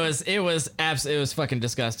 Yeah, it was fucking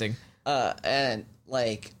disgusting. And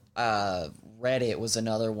like Reddit was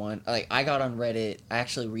another one. Like I got on Reddit. I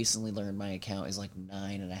actually recently learned my account is like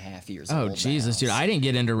 9.5 years old. Oh Jesus, now. dude! I didn't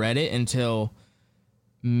get into Reddit until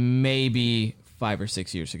maybe 5 or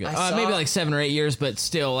 6 years ago. I saw- Maybe like 7 or 8 years, but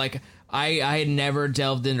still, like I had never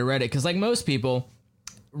delved into Reddit because, like most people,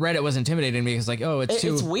 Reddit was intimidating me because, like, oh, it's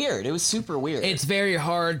too. It's weird. It was super weird. It's very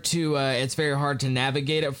hard to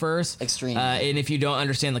navigate at first. Extremely. And if you don't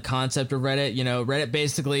understand the concept of Reddit, you know, Reddit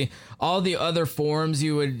basically, all the other forums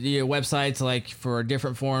websites like for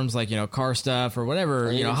different forums, like, you know, car stuff or whatever,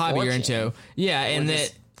 Or you know, even hobby you're 4chan. into. Yeah. And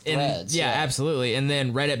just then, threads, yeah, yeah. absolutely. And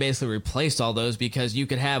then Reddit basically replaced all those because you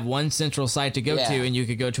could have one central site to go Yeah. to, and you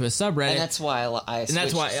could go to a subreddit. and that's why I switched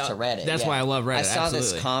that's why- to Reddit. that's why I love Reddit, I saw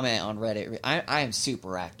absolutely. this comment on Reddit. I am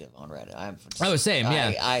super active on Reddit. Oh, same,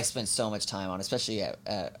 yeah. I spend so much time on, especially at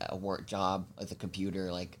a work job with the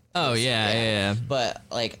computer. Like, Oh, yeah. But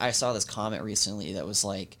like, I saw this comment recently that was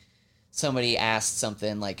like, somebody asked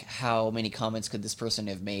something like, how many comments could this person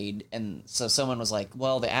have made? And so someone was like,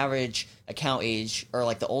 well, the average account age, or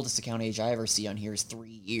like the oldest account age I ever see on here is 3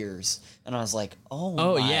 years. And I was like,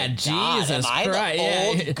 oh my yeah, God, Jesus am I Christ, the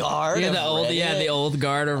yeah. old guard You're of the old, Reddit? the old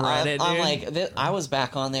guard of Reddit. I'm dude. like, I was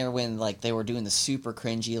back on there when like they were doing the super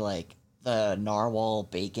cringy, like the narwhal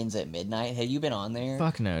bacons at midnight. Had you been on there?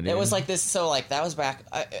 Fuck no, dude. It was like this. So like that was back,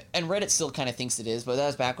 and Reddit still kind of thinks it is, but that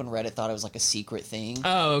was back when Reddit thought it was like a secret thing.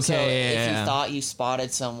 Oh, okay, So yeah, if yeah. you thought you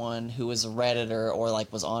spotted someone who was a Redditor or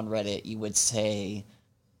like was on Reddit, you would say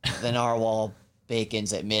the narwhal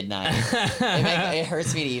bacons at midnight. It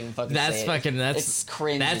hurts me to even fucking That's say fucking. it. That's It's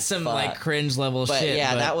cringe. That's as some fuck. like cringe level But shit.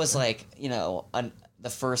 yeah, but that was like, you know,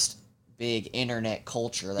 the first big internet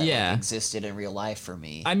culture that Yeah. like, existed in real life for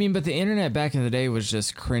me. I mean, but the internet back in the day was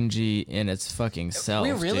just cringy in its fucking self.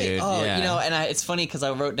 We really, dude. oh, yeah. you know, and it's funny because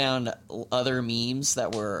I wrote down other memes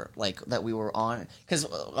that were like that we were on because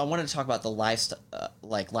I wanted to talk about the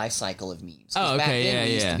life cycle of memes. 'Cause Oh, back okay, then yeah,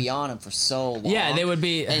 we used yeah. to be on them for so long. Yeah, they would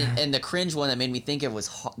be. And the cringe one that made me think of was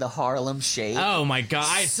the Harlem Shake. Oh my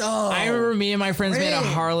god! So I remember me and my friends made a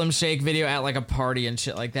cringe. Harlem Shake video at like a party and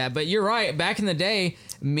shit like that. But you're right. Back in the day,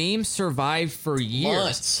 memes survived for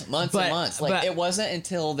years. Months But- and months. Like but- it wasn't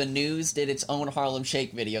until the news did its own Harlem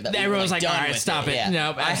Shake video that we Everyone were, was like, done "All right, with stop it." Yeah.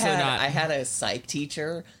 Nope, absolutely not. I had a psych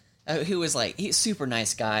teacher who was like, he's a super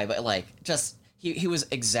nice guy, but like just he was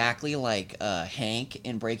exactly like Hank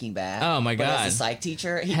in Breaking Bad. Oh, my but God. as a psych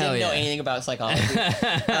teacher, he Hell didn't know yeah. anything about psychology,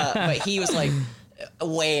 but he was like.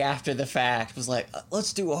 Way after the fact, was like,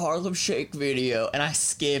 let's do a Harlem Shake video, and I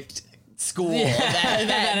skipped school Yeah, that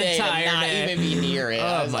that day to entire not day. even be near it. Oh,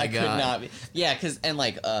 I was my like, God. could not be. Yeah, because and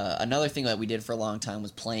like another thing that we did for a long time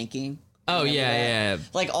was planking. Oh, Remember yeah, that? yeah.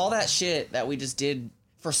 Like all that shit that we just did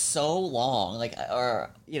for so long, like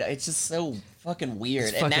or you know, it's just so fucking weird.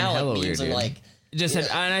 It's And fucking now hella like memes weird, are dude. like. Just you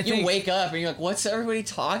had, and I you think wake up and you're like, "What's everybody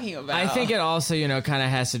talking about?" I think it also, you know, kind of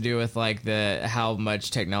has to do with like the how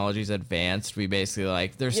much technology's advanced. We basically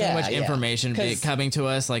like there's so Yeah, much yeah. information 'Cause- coming to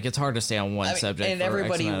us. Like it's hard to stay on one I mean, subject. and for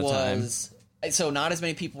everybody X amount of time. was so not as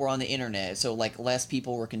many people were on the internet, so like less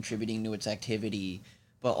people were contributing to its activity,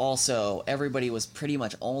 but also everybody was pretty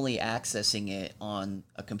much only accessing it on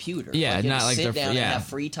a computer. Yeah, you had not to like sit their- down yeah. and have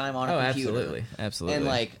free time on a Oh, computer. absolutely. And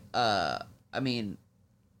like, I mean,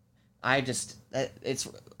 I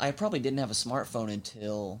probably didn't have a smartphone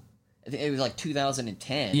until I think it was like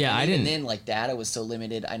 2010. Yeah, and I even didn't- then like data was so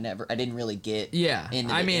limited. I didn't really get. Yeah,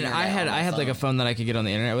 into I the mean, internet I on my had like a phone. phone that I could get on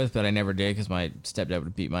the internet with, but I never did because my stepdad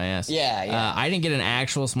would beat my ass. Yeah, yeah. I didn't get an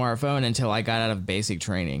actual smartphone until I got out of basic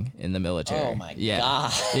training in the military. Oh my yeah.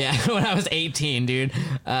 God. Yeah, when I was 18, dude.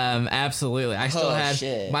 Absolutely, I still Oh, had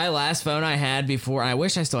shit. my last phone I had before, and I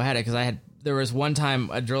wish I still had it because there was one time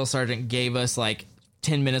a drill sergeant gave us like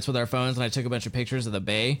 10 minutes with our phones, and I took a bunch of pictures of the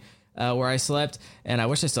bay. where I slept, and I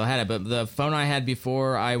wish I still had it, but the phone I had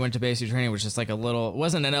before I went to basic training was just like a little, it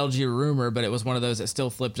wasn't an LG Rumor, but it was one of those that still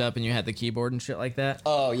flipped up and you had the keyboard and shit like that.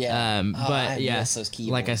 Oh yeah. But I yeah, miss those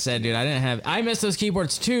keyboards, like I said, dude, I miss those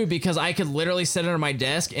keyboards too, because I could literally sit under my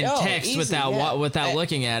desk and text easy, without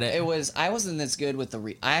looking at it. I wasn't as good with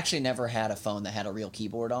I actually never had a phone that had a real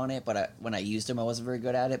keyboard on it, but when I used them, I wasn't very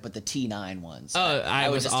good at it. But the T9 ones, I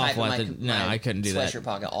was just type awful in at the. No, I couldn't do that. Sweatshirt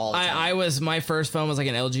pocket all the time. My first phone was like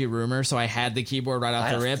an LG Rumor, so I had the keyboard right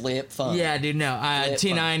off the rip. Flip phone. Yeah, dude, no,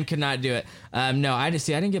 T9 phone. could not do it. No, I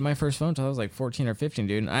didn't get my first phone until I was like 14 or 15,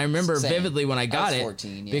 dude. I remember vividly when I got it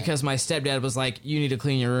 14, yeah. because my stepdad was like, "You need to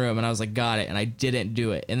clean your room," and I was like, "Got it," and I didn't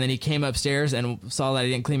do it. And then he came upstairs and saw that I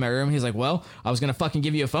didn't clean my room. He's like, "Well, I was gonna fucking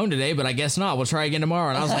give you a phone today, but I guess not. We'll try again tomorrow."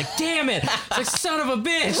 And I was like, "Damn it!" It's like, son of a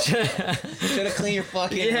bitch. Should have cleaned your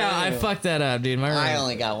fucking room. I fucked that up, dude. My room. I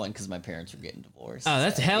only got one because my parents were getting divorced. Oh,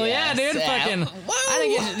 that's hell yeah, dude. Fucking,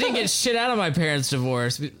 I didn't get shit out of my parents'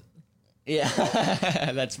 divorce. Yeah,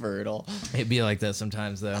 that's brutal. It'd be like that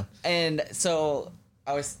sometimes, though. And so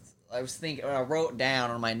I was thinking, I wrote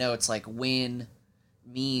down on my notes like when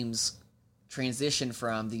memes transition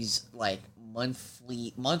from these like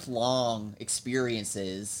month-long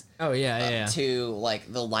experiences. Oh yeah. To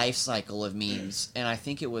like the life cycle of memes, and I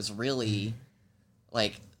think it was really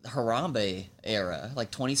like Harambe era,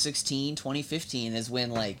 like 2016, 2015 is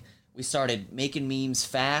when like we started making memes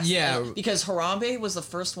fast. Yeah. Because Harambe was the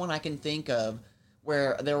first one I can think of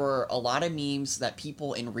where there were a lot of memes that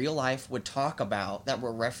people in real life would talk about that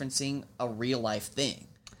were referencing a real life thing.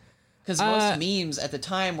 Because most memes at the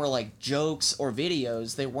time were like jokes or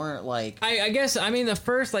videos. They weren't like... I guess, I mean, the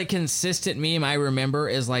first like consistent meme I remember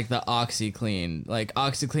is like the OxyClean. Like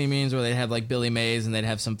OxyClean memes where they'd have like Billy Mays and they'd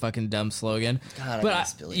have some fucking dumb slogan. God, I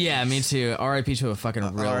miss Billy Mays. Yeah, me too. R.I.P. to a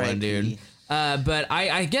fucking real one, dude. But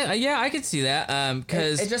I get, I could see that,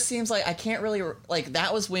 because it just seems like I can't really like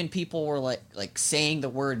that was when people were like saying the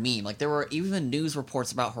word meme. Like there were even news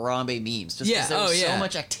reports about Harambe memes. Just because there was so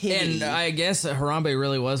much activity. And I guess Harambe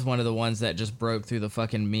really was one of the ones that just broke through the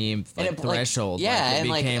fucking meme threshold. Yeah, it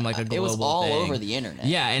became like a global thing. It was all over the internet.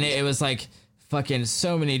 Yeah, and it was like fucking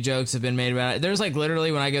so many jokes have been made about it. There's like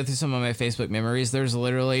literally when I go through some of my Facebook memories, there's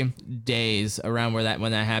literally days around when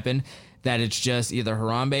that happened. That it's just either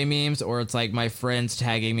Harambe memes or it's like my friends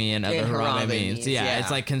tagging me in other Harambe memes. Yeah,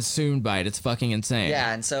 it's like consumed by it. It's fucking insane.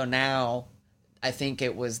 Yeah, and so now I think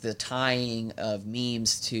it was the tying of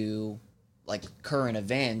memes to like current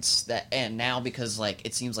events and now because like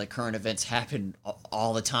it seems like current events happen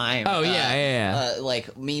all the time. Oh yeah.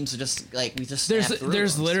 Like memes are just like we just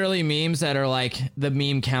there's literally memes that are like the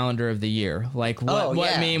meme calendar of the year. Like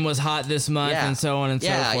what meme was hot this month and so on and so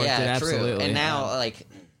forth. Yeah, absolutely. True. And now like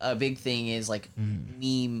a big thing is like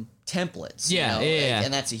meme templates. Yeah,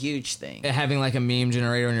 and that's a huge thing. Having like a meme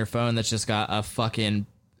generator on your phone that's just got a fucking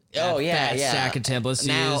stack of templates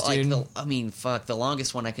to use, dude. The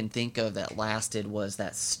longest one I can think of that lasted was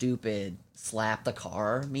that stupid slap the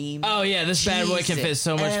car meme. Oh yeah, this bad boy can fit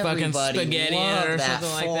so much fucking spaghetti in it or something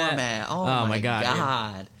like that. Oh my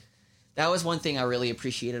god. That was one thing I really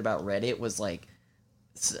appreciated about Reddit was like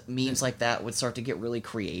memes like that would start to get really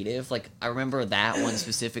creative. Like I remember that one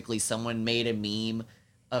specifically, someone made a meme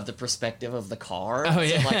of the perspective of the car. Oh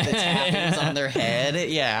yeah, so, like the tappings on their head.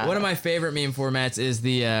 Yeah. One of my favorite meme formats is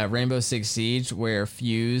the Rainbow Six Siege, where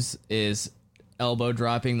Fuse is elbow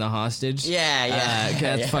dropping the hostage. Yeah.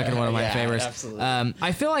 That's fucking one of my favorites. Absolutely.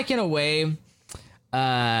 I feel like in a way,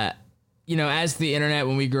 as the internet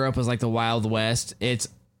when we grew up was like the Wild West, it's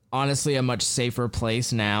honestly a much safer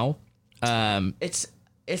place now.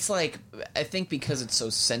 It's like, I think because it's so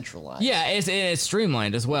centralized. Yeah, it's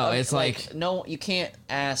streamlined as well. It's like no, you can't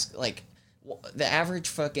ask, like, the average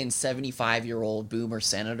fucking 75-year-old boomer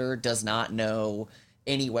senator does not know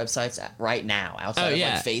any websites right now outside of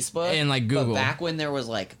like Facebook and like Google. But back when there was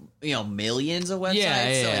like, millions of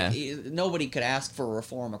websites, so like, nobody could ask for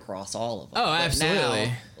reform across all of them. Oh, but absolutely.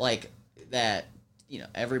 Now, like that,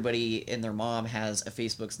 everybody and their mom has a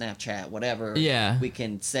Facebook, Snapchat, whatever. Yeah. We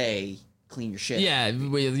can say, clean your shit. Yeah, I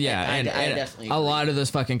definitely agree. A lot of those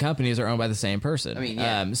fucking companies are owned by the same person. I mean,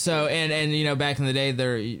 yeah. So and back in the day,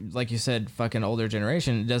 they're like you said, fucking older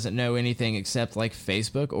generation doesn't know anything except like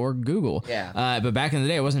Facebook or Google. Yeah. But back in the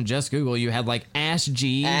day, it wasn't just Google. You had like Ask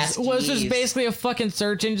Jeeves. Was just basically a fucking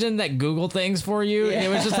search engine that Googled things for you. Yeah. It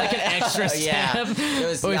was just like an extra step. It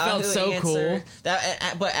was but we felt so cool.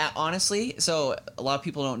 But honestly, so a lot of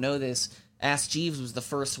people don't know this. Ask Jeeves was the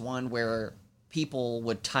first one where people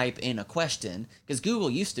would type in a question, because Google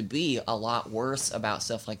used to be a lot worse about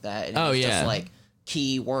stuff like that. And it was just like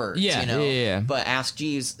keywords, Yeah. But Ask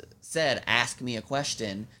Jeeves said, ask me a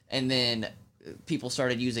question, and then people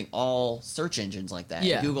started using all search engines like that.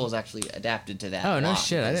 Yeah. And Google has actually adapted to that. Oh, a no lot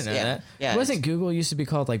shit! I because- didn't know yeah, that. Yeah, Wasn't Google used to be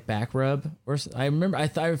called like Backrub? Or I remember,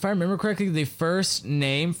 if I remember correctly, the first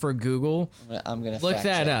name for Google. I'm gonna Look fact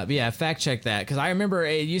that check. up. Yeah, fact check that, because I remember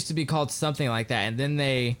it used to be called something like that, and then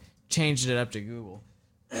they changed it up to Google.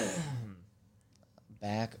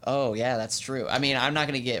 Oh yeah, that's true. I mean, I'm not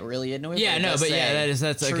gonna get really into it. Yeah, it no, does but yeah, say,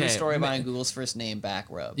 that's true okay. story behind Google's first name,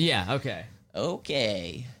 Backrub. Yeah. Okay.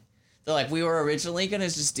 Okay. So like we were originally gonna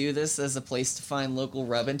just do this as a place to find local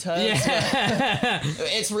rubbing tubs. Yeah.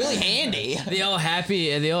 It's really handy. the old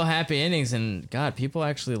happy endings, and God, people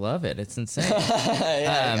actually love it. It's insane.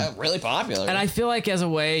 Yeah, really popular. And I feel like, as a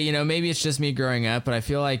way, maybe it's just me growing up, but I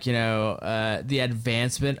feel like, the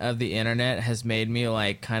advancement of the internet has made me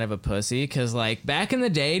like kind of a pussy. Cause like back in the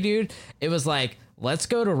day, dude, it was like, let's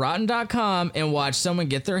go to rotten.com and watch someone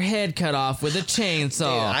get their head cut off with a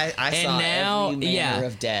chainsaw. Dude, I saw every manner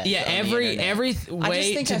of death Yeah, on the every internet.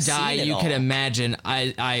 way to I've die seen it you all. could imagine.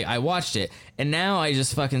 I watched it. And now I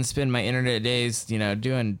just fucking spend my internet days,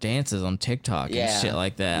 doing dances on TikTok and Yeah. shit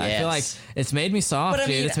like that. I feel like Yes. it's made me soft, But I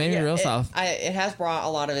dude. mean, It's made me yeah, real soft. It has brought a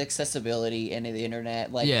lot of accessibility into the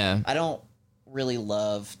internet. Like, Yeah. I don't really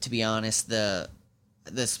love, to be honest, the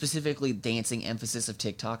specifically dancing emphasis of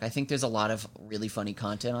TikTok. I think there's a lot of really funny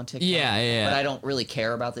content on TikTok. Yeah. But I don't really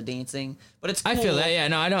care about the dancing. But it's cool. I feel that, yeah.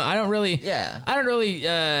 No, I don't really. Yeah. I don't really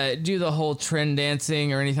do the whole trend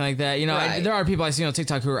dancing or anything like that. Right. There are people I see on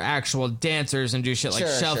TikTok who are actual dancers and do shit like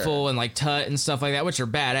Sure, shuffle sure. and like tut and stuff like that, which are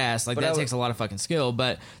badass. Like But that takes a lot of fucking skill.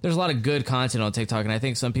 But there's a lot of good content on TikTok, and I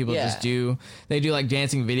think some people just do like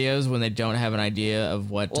dancing videos when they don't have an idea of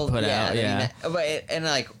what to put out. Yeah. I mean, and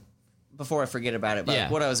like, before I forget about it, but Yeah.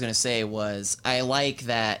 what I was going to say was I like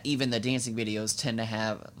that even the dancing videos tend to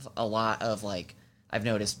have a lot of, like, I've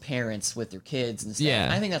noticed parents with their kids and stuff. Yeah.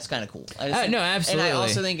 I think that's kind of cool. No, absolutely. And I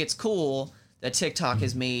also think it's cool that TikTok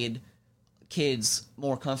has made kids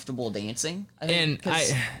more comfortable dancing. I think, And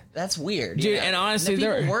 'cause that's weird. Dude, and honestly,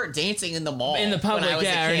 people there- weren't dancing in the mall. In the public, when I was a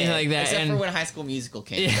yeah, or kid, anything like that, Except and- for when High School Musical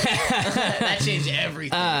came. That changed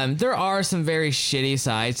everything. There are some very shitty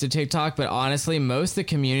sides to TikTok, but honestly, most of the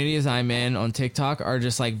communities I'm in on TikTok are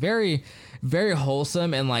just like very, very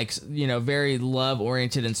wholesome and like, very love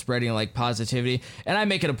oriented and spreading like positivity. And I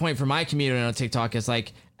make it a point for my community on TikTok. It's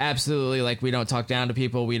like, absolutely, like, we don't talk down to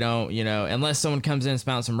people. We don't, unless someone comes in and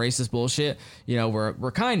spouts some racist bullshit,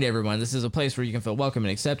 we're kind to everyone. This is a place where you can feel welcome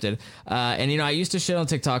and accepted. And I used to shit on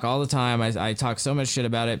TikTok all the time. I talk so much shit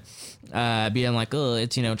about it, being like, oh,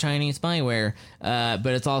 it's, Chinese spyware. But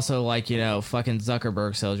it's also like, fucking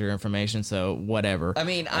Zuckerberg sells your information. So whatever. I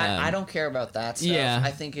mean, I don't care about that stuff. Yeah. I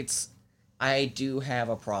think I do have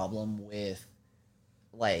a problem with,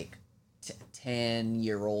 like,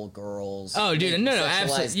 10-year-old girls. Oh, dude, making no, sexualized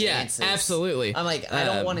absolutely, yeah, dances. absolutely. I'm like, I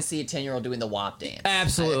don't want to see a 10-year-old doing the WAP dance.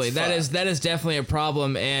 Absolutely. It's That is definitely a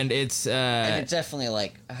problem. And it's, and it's definitely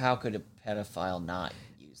like, how could a pedophile not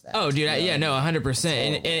use that? oh, dude, yeah, no, 100%.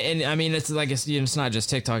 horrible. And I mean, it's like, it's not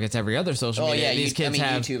just TikTok, it's every other social Oh, media. yeah, These kids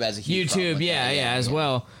have YouTube has a huge problem YouTube, with yeah, that, as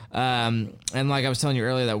well. And like I was telling you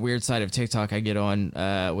earlier, that weird side of TikTok I get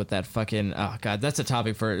on with that fucking, oh god, that's a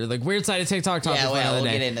topic for like weird side of TikTok topic Yeah, for well, another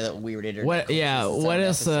we'll day. get into the weird internet. What? Yeah. cultures. What It's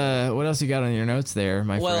else? episode. What else you got on your notes there,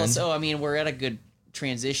 my Well, friend? so I mean, we're at a good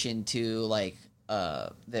transition to like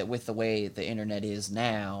that with the way the internet is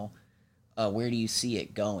now. Where do you see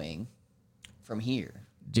it going from here?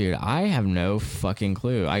 Dude, I have no fucking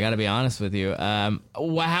clue. I got to be honest with you.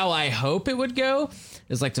 How I hope it would go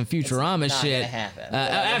is like some Futurama It's not shit. gonna happen.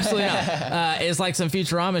 Absolutely not. It's like some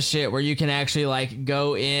Futurama shit where you can actually like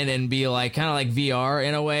go in and be like kind of like VR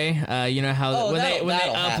in a way. You know how Oh, when they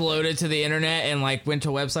that'll happen. uploaded to the internet and like went to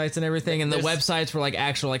websites and everything, and the There's- websites were like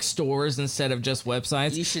actual like stores instead of just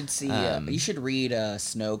websites. You should see. You should read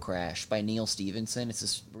 "Snow Crash" by Neil Stevenson. It's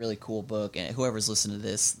this really cool book, and whoever's listening to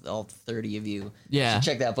this, all 30 of you, Yeah. should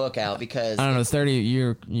check that book out because I don't know, 30.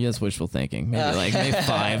 You're that's wishful thinking. Maybe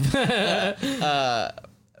 5.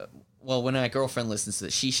 well, when my girlfriend listens to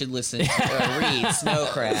this, she should read Snow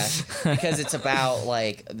Crash because it's about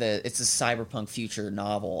like it's a cyberpunk future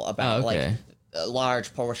novel about like a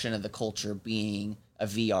large portion of the culture being a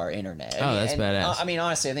VR internet. That's badass. I mean,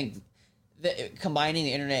 honestly, I think combining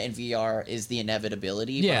the internet and VR is the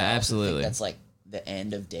inevitability. Yeah, but I also absolutely. think that's like the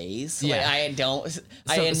end of days. Yeah. Like, I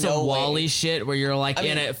had Some no Wall-E way. shit where you're like I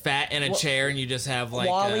mean, fat in a chair and you just have like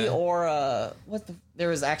Wall-E or there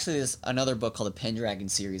was actually another book called the Pendragon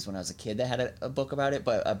series when I was a kid that had a book about it,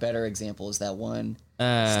 but a better example is that one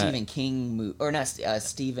Stephen King or not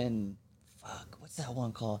Stephen what's that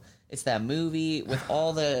one called? It's that movie with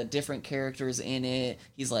all the different characters in it.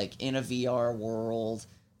 He's like in a VR world.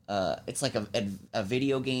 it's like a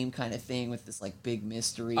video game kind of thing with this like big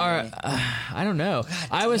mystery. I don't know.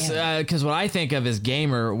 I was because what I think of is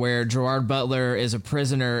Gamer, where Gerard Butler is a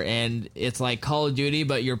prisoner, and it's like Call of Duty,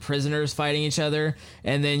 but you're prisoners fighting each other,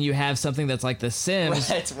 and then you have something that's like The Sims.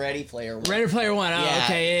 It's Ready Player One. Ready Player One. Oh,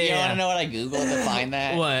 okay. You want to know what I googled to find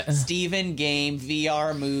that? What? Steven Game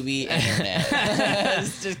VR movie internet.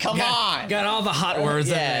 Just come on. Got all the hot words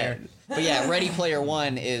in there. But yeah, Ready Player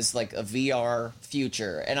One is like a VR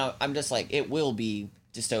future, and I'm just like, it will be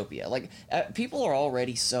dystopia. Like, people are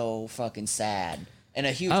already so fucking sad, and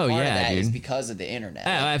a huge part of that is because of the internet. Oh,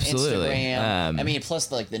 absolutely. Instagram. I mean,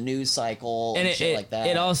 plus like the news cycle and shit like that.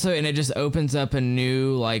 It also, and it just opens up a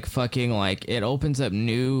new like fucking like it opens up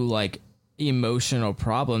new like emotional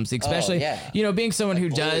problems, especially you know, being someone who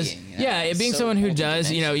does being someone who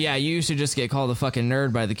does, you know, you used to just get called a fucking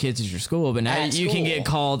nerd by the kids at your school, but now you can get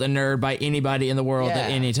called a nerd by anybody in the world at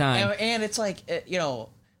any time. And it's like, you know,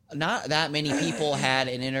 not that many people had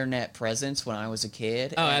an internet presence when I was a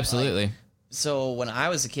kid. Oh, absolutely. Like, so when I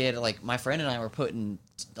was a kid, like my friend and I were putting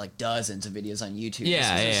like dozens of videos on YouTube.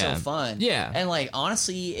 It was so fun. Yeah. And like,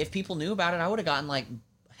 honestly, if people knew about it, I would have gotten like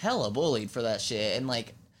hella bullied for that shit. And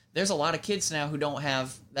like, there's a lot of kids now who don't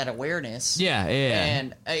have that awareness. Yeah.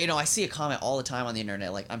 And, you know, I see a comment all the time on the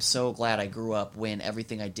internet, like, I'm so glad I grew up when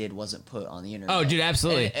everything I did wasn't put on the internet. Oh, dude,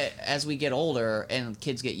 absolutely. And, as we get older and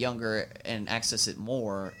kids get younger and access it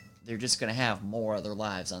more, they're just going to have more of their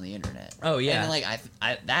lives on the internet. Oh, yeah. And, like,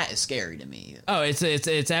 I that is scary to me. Oh,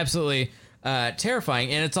 it's absolutely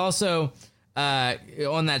terrifying. And it's also...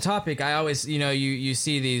 on that topic, I always, you know, you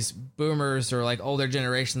see these boomers or, like, older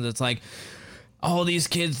generations that's like... all these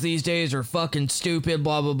kids these days are fucking stupid,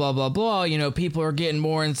 blah, blah, blah, blah, blah. You know, people are getting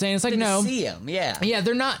more insane. It's like, no. See them, Yeah,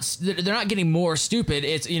 they're not getting more stupid.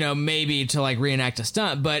 It's, you know, maybe to, like, reenact a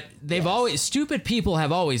stunt, but they've always, stupid people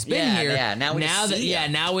have always been here. Yeah, now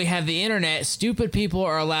we have the internet. Stupid people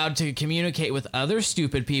are allowed to communicate with other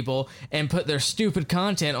stupid people and put their stupid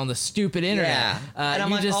content on the stupid internet.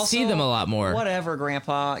 And you just see them a lot more. Whatever,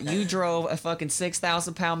 Grandpa. You drove a fucking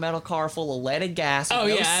 6,000-pound metal car full of leaded gas with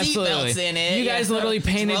no absolutely. seatbelts in it. You guys literally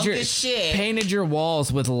painted your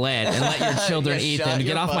walls with lead and let your children eat them.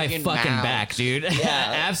 Get off my fucking back, dude.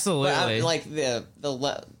 Yeah, absolutely.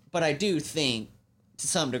 But I do think to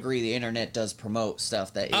some degree the internet does promote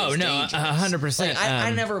stuff that is dangerous. 100%.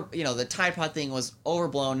 I never, you know, the Tide Pod thing was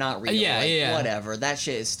overblown, not real. Whatever. That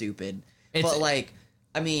shit is stupid. But like,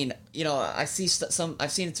 I mean, you know, I've seen some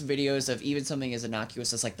videos of even something as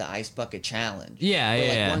innocuous as like the ice bucket challenge.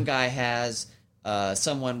 Where one guy has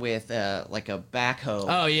someone with like a backhoe.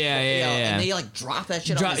 Oh and they like drop that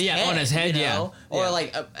shit on his head. You know? Or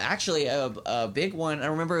like actually a big one. I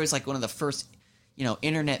remember it was like one of the first, you know,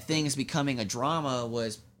 internet things becoming a drama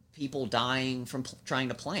was people dying from trying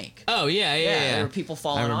to plank. Oh yeah. There were people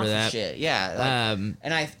falling off of shit. Yeah,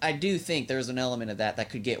 and I do think there's an element of that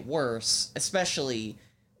could get worse, especially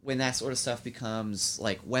when that sort of stuff becomes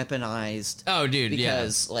like weaponized. Oh, dude,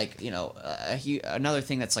 because like, you know, another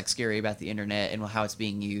thing that's like scary about the internet and how it's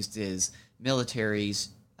being used is militaries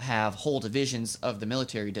have whole divisions of the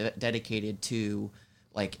military dedicated to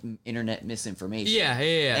like internet misinformation.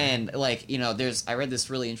 And like, you know, I read this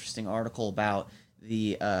really interesting article about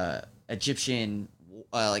the Egyptian,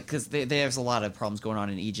 like, because there's a lot of problems going on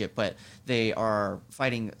in Egypt, but they are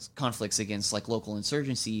fighting conflicts against like local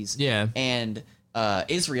insurgencies. And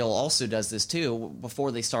Israel also does this too.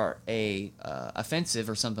 Before they start a offensive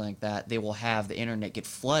or something like that, they will have the internet get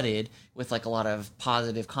flooded with like a lot of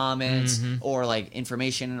positive comments or like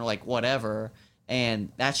information or like whatever,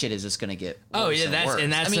 and that shit is just gonna get worse.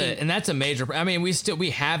 That's a major. I mean, we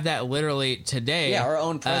have that literally today. Yeah, our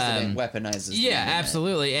own president weaponizes. Yeah,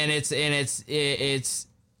 absolutely, and it's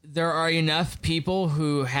there are enough people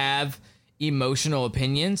who have emotional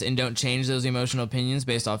opinions and don't change those emotional opinions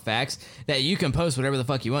based off facts that you can post whatever the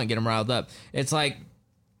fuck you want, get them riled up. It's like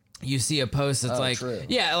you see a post that's like, true.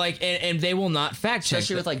 And they will not fact check,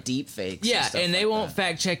 especially with like deep fakes. Yeah, and they won't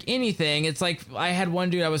fact check anything. It's like I had one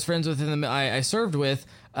dude I was friends with I served with.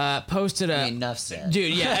 Posted enough said.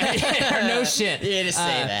 Dude, no shit. You just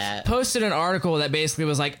say that. Posted an article that basically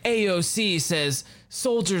was like, AOC says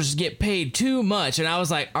soldiers get paid too much, and I was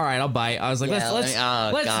like, all right, I'll bite. I was like, let's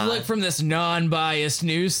look from this non-biased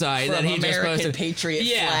news site from that he American just posted. Patriot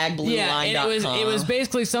flag blue line. And it was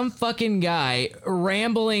basically some fucking guy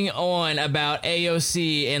rambling on about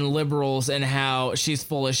AOC and liberals and how she's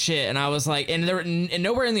full of shit, and I was like, and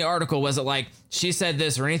nowhere in the article was it like she said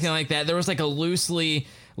this or anything like that. There was like a loosely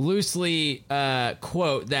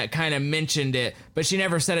quote that kind of mentioned it, but she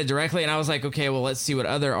never said it directly, and I was like, okay, well, let's see what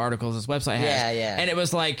other articles this website has. Yeah. And it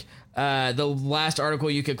was like the last article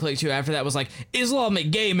you could click to after that was like,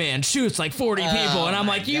 Islamic gay man shoots like 40 people. And I'm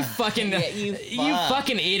like, you fucking, you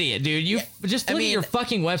fucking idiot, dude. Just look at your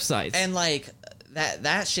fucking websites. And like,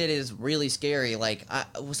 that shit is really scary. Like,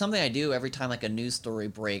 something I do every time like a news story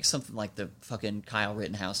breaks, something like the fucking Kyle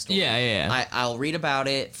Rittenhouse story. Yeah. I'll read about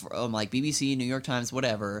it from like BBC, New York Times,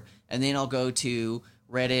 whatever, and then I'll go to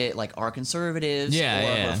Reddit, like Our Conservatives,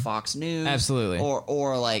 or Fox News, absolutely,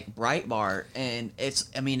 or like Breitbart, and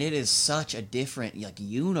it is such a different like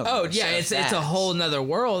universe. Oh yeah, it's a whole nother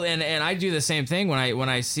world, and I do the same thing when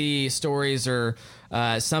I see stories or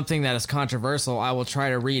something that is controversial. I will try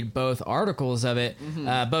to read both articles of it,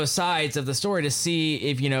 both sides of the story, to see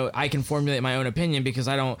if I can formulate my own opinion, because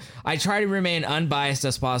I try to remain unbiased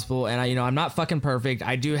as possible, and I'm not fucking perfect.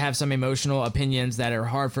 I do have some emotional opinions that are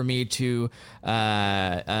hard for me to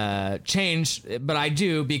change, but I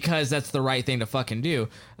do, because that's the right thing to fucking do.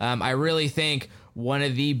 I really think one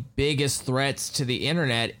of the biggest threats to the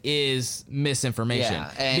internet is misinformation.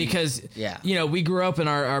 Because we grew up and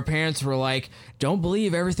our parents were like, don't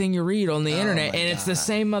believe everything you read on the internet, and it's the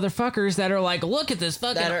same motherfuckers that are like, look at this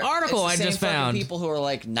fucking article I just found. People who are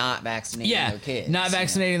like not vaccinating their kids, not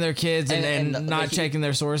vaccinating their kids, and not checking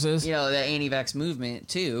their sources. The anti-vax movement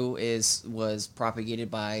too was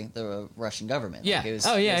propagated by the Russian government.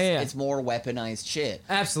 It's more weaponized shit.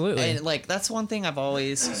 Absolutely. And like, that's one thing I've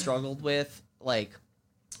always struggled with. Like,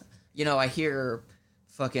 I hear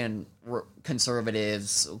fucking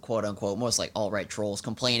conservatives, quote unquote, most like alt-right trolls,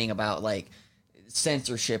 complaining about like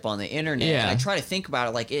censorship on the internet. And I try to think about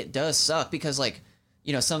it, like, it does suck, because like,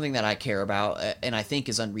 something that I care about and I think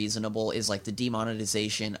is unreasonable is like the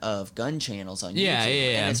demonetization of gun channels on YouTube.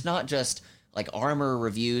 And it's not just like armor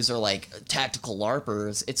reviews or like tactical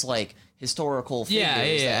LARPers. It's like historical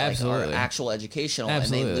figures that are actual educational, and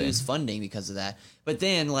they lose funding because of that. But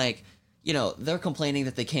then like, they're complaining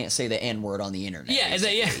that they can't say the N-word on the internet. And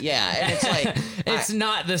it's like, it's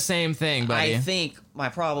not the same thing, buddy. I think my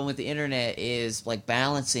problem with the internet is like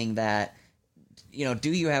balancing that.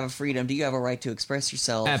 Do you have a freedom? Do you have a right to express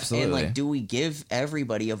yourself? Absolutely. And like, do we give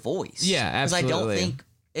everybody a voice? Yeah, absolutely. Because I don't think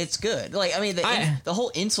it's good. Like, the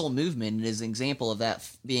whole incel movement is an example of that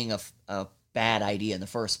being a bad idea in the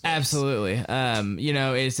first place. Absolutely.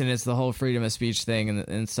 It's the whole freedom of speech thing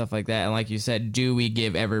and stuff like that. And like you said, do we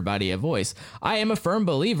give everybody a voice? I am a firm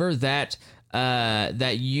believer that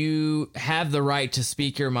you have the right to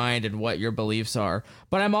speak your mind and what your beliefs are.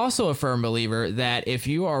 But I'm also a firm believer that if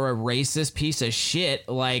you are a racist piece of shit,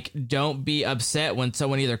 like, don't be upset when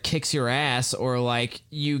someone either kicks your ass or like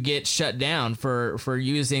you get shut down for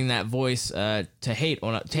using that voice to hate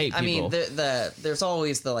people. I mean, there's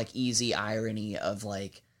always the like easy irony of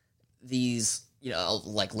like these,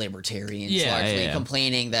 like libertarians largely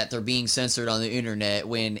complaining that they're being censored on the internet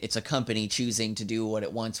when it's a company choosing to do what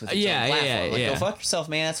it wants with its own platform. Go fuck yourself,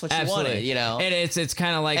 man. That's what you wanted, And it's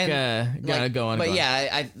kind of like, go on.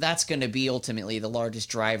 That's going to be ultimately the largest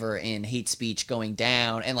driver in hate speech going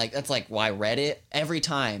down. And like, that's like why Reddit, every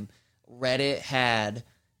time Reddit had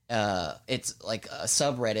it's like a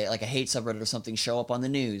subreddit, like a hate subreddit or something, show up on the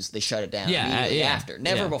news, they shut it down immediately after.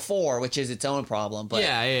 Never before, which is its own problem, but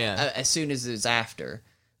as soon as it's after.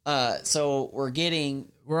 So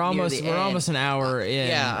we're almost an hour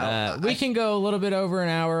in. We can go a little bit over an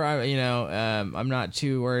hour. I'm not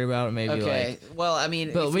too worried about it. Maybe well, I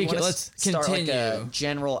mean, but let's start continue. Like a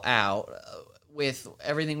general out with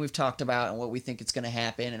everything we've talked about and what we think it's going to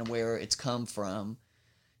happen and where it's come from.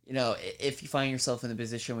 If you find yourself in the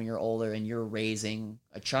position when you're older and you're raising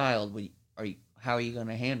a child, how are you going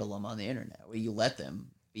to handle them on the internet? Will you let them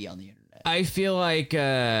be on the internet? I feel like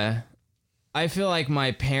my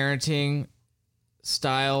parenting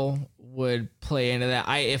style would play into that.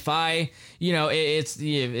 I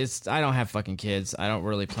don't have fucking kids. I don't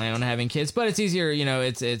really plan on having kids, but it's easier,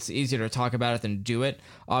 it's easier to talk about it than do it,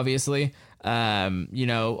 obviously.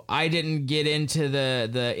 I didn't get into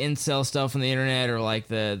the incel stuff on the internet or like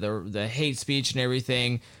the hate speech and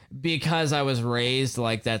everything because I was raised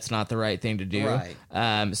like that's not the right thing to do.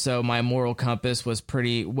 Right. So my moral compass was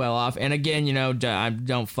pretty well off. And again, I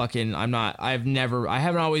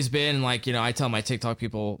haven't always been like, I tell my TikTok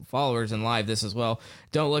followers and live this as well.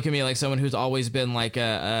 Don't look at me like someone who's always been like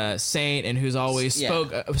a saint and who's always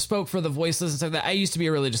spoke for the voiceless and stuff like that. I used to be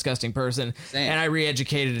a really disgusting person. Same. And I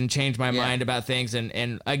re-educated and changed my mind about things.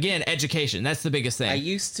 And again, education, that's the biggest thing. I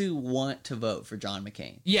used to want to vote for John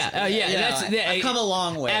McCain. I've come a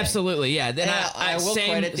long way. Absolutely, yeah. Then I will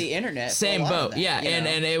credit the internet. Same boat,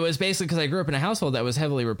 and it was basically because I grew up in a household that was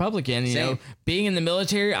heavily Republican. You know, being in the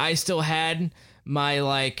military, I still had my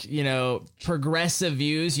like, you know, progressive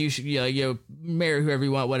views. You should, you know, marry whoever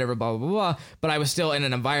you want, whatever, blah, blah, blah, blah. But I was still in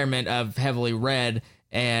an environment of heavily red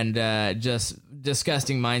and just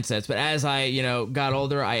disgusting mindsets. But as I, you know, got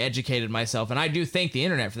older, I educated myself, and I do thank the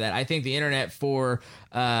internet for that. I thank the internet for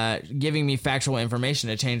giving me factual information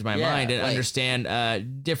to change my mind and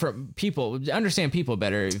understand different people, understand people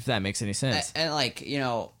better, if that makes any sense. And like, you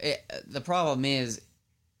know, the problem is,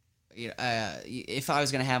 you know, if I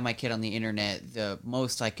was going to have my kid on the internet, the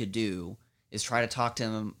most I could do is try to talk to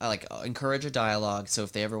them, like encourage a dialogue. So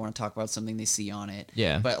if they ever want to talk about something they see on it,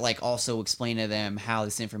 but like also explain to them how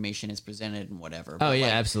this information is presented and whatever. But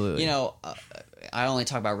like, absolutely. You know, I only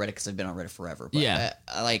talk about Reddit because I've been on Reddit forever. But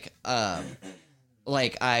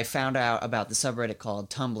like I found out about the subreddit called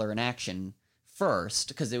Tumblr in Action first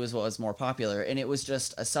because it was what was more popular, and it was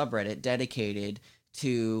just a subreddit dedicated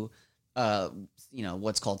to you know,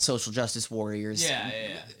 what's called social justice warriors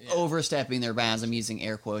overstepping their bounds. I'm using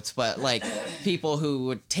air quotes, but like people who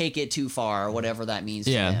would take it too far, whatever that means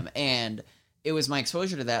to them. And it was my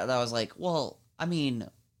exposure to that I was like, well, I mean,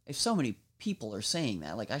 if so many people are saying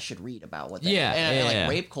that, like, I should read about what that and like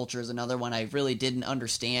rape culture is another one I really didn't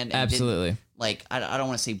understand. And didn't, like, I don't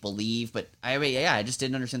want to say believe, but I just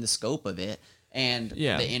didn't understand the scope of it. And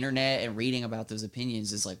the internet and reading about those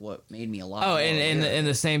opinions is like what made me a lot. And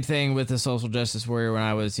the same thing with the social justice warrior when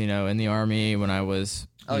I was, you know, in the army, when I was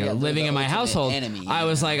living in my household. I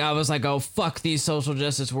was like, oh, fuck these social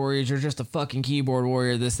justice warriors. You're just a fucking keyboard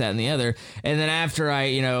warrior, this, that, and the other. And then after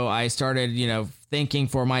I started, you know, thinking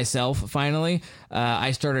for myself, finally,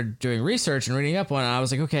 I started doing research and reading up on it. And I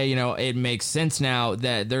was like, okay, you know, it makes sense now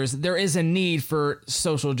that there is a need for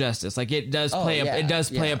social justice. Like it does play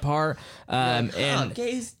a part. And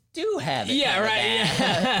gays do have it. Yeah,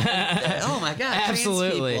 right. Oh my god,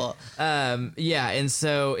 absolutely. And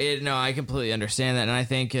so I completely understand that, and I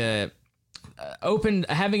think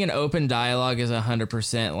having an open dialogue is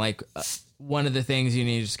 100% like. One of the things you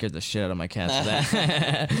need, to scare the shit out of my cats for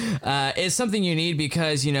that. It's something you need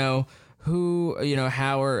because, you know,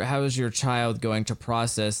 how is your child going to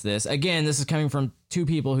process this? Again, this is coming from two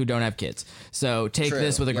people who don't have kids. So take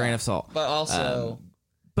this with a grain of salt. But also...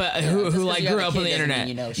 who like grew up on the internet.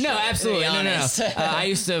 You know, no, absolutely. No. I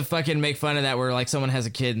used to fucking make fun of that where like someone has a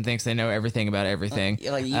kid and thinks they know everything about everything.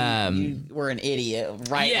 Like you were an idiot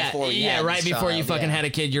before you before you fucking had a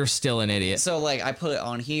kid, you're still an idiot. So like I put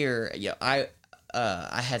on here, I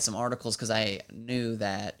had some articles because I knew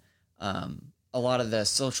that a lot of the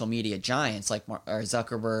social media giants like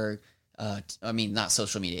Zuckerberg, not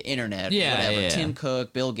social media, internet, whatever, Tim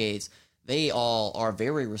Cook, Bill Gates, they all are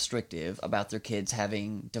very restrictive about their kids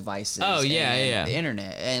having devices. The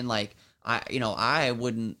internet. And like, I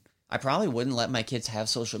probably wouldn't let my kids have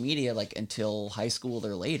social media like until high school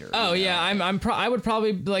or later. I would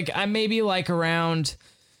probably like, I maybe like around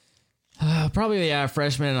probably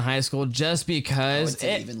freshman in high school, just because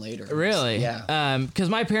even later. Really? Yeah. Because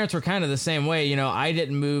my parents were kind of the same way. You know, I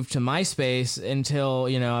didn't move to MySpace until,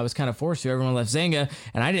 you know, I was kind of forced to. Everyone left Zynga,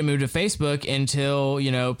 and I didn't move to Facebook until,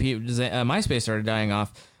 you know, MySpace started dying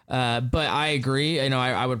off. But I agree. You know,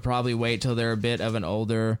 I would probably wait till they're a bit of an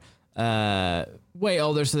older, way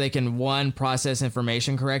older, so they can, one, process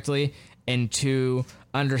information correctly, and two,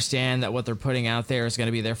 understand that what they're putting out there is going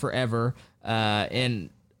to be there forever.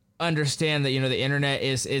 And understand that, you know, the internet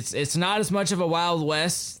it's not as much of a Wild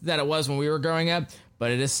West that it was when we were growing up,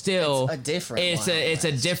 but it is still a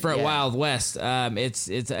different Wild West.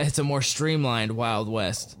 It's a more streamlined Wild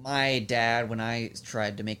West. My dad, when I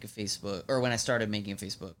tried to make a Facebook, or when I started making a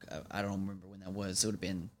Facebook, I don't remember when that was. It would have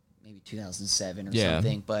been maybe 2007 or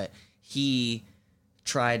something, but he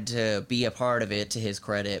tried to be a part of it, to his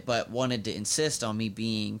credit, but wanted to insist on me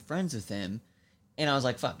being friends with him. And I was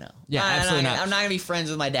like, fuck no. Yeah, absolutely not. I'm not going to be friends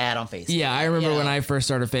with my dad on Facebook. Yeah, I remember when I first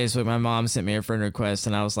started Facebook, my mom sent me a friend request,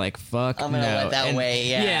 and I was like, fuck I'm going to let that way,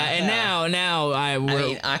 Yeah, and now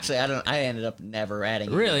I ended up never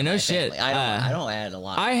adding. Really? No shit. I don't add a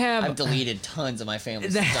lot. I've deleted tons of my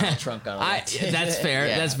family since Donald Trump got elected. That's fair.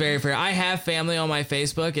 Yeah. That's very fair. I have family on my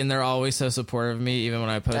Facebook, and they're always so supportive of me, even when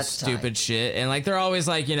I post stupid shit. And like, they're always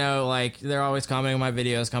like, you know, like, they're always commenting on my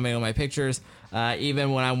videos, commenting on my pictures.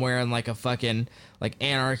 Even when I'm wearing like a fucking like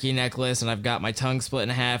anarchy necklace and I've got my tongue split in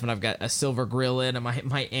half and I've got a silver grill in, and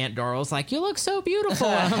my Aunt Daryl's like, you look so beautiful.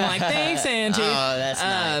 And I'm like, thanks, Auntie. Oh, that's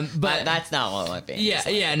nice. But that's not what my family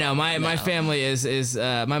is. No, my family is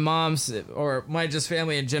my mom's, or my just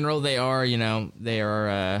family in general, they are, you know,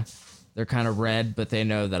 they're kind of red, but they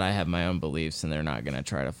know that I have my own beliefs and they're not going to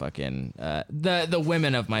try to fucking, the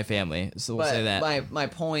women of my family. So we'll say that. My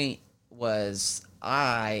point was,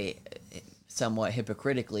 I somewhat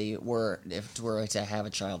hypocritically were to have a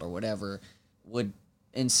child or whatever, would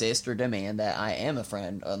insist or demand that I am a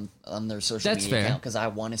friend on their social That's media fair. account because I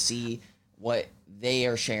want to see what they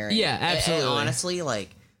are sharing. Yeah, absolutely. And honestly, like,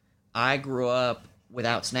 I grew up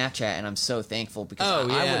without Snapchat, and I'm so thankful because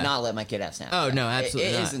I would not let my kid have Snapchat. Oh, no,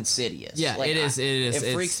 absolutely It not. is insidious. Yeah, Like, it is.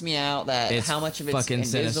 It freaks me out that it's how much of it's fucking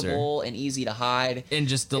invisible and easy to hide. And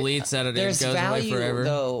just deletes out of it. There's Goes value, away forever.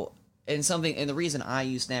 though, in something, and the reason I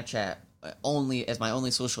use Snapchat only as my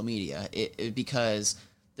only social media, because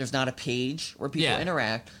there's not a page where people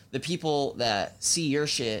interact. The people that see your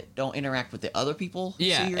shit don't interact with the other people. Who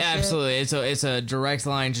see your absolutely. Shit. It's a direct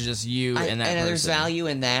line to just you and that person. And there's value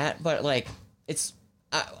in that, but like it's.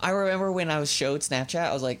 I remember when I was showed Snapchat,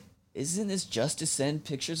 I was like, "Isn't this just to send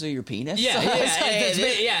pictures of your penis?" Basically,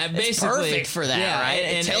 it's perfect for that, right?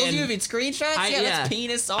 It tells you if it's screenshots. That's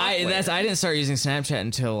penis software. I didn't start using Snapchat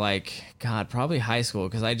until like probably high school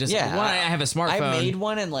because I just I have a smartphone. I made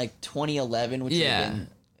one in like 2011, which would have been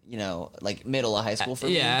like middle of high school for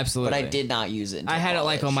me. Yeah, absolutely. But I did not use it until I had college.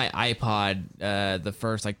 it like on my iPod, the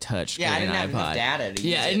first like touch. Yeah, I didn't have enough data to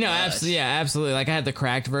use it absolutely. Yeah, absolutely. Like I had the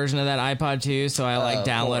cracked version of that iPod too, so I like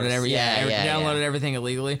downloaded downloaded everything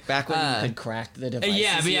illegally. Back when you could crack the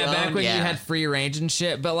device. Back when you had free range and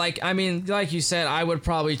shit. But like, I mean, like you said, I would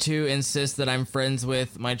probably too insist that I'm friends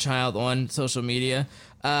with my child on social media,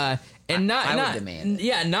 and I would demand.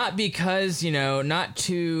 Yeah, not because not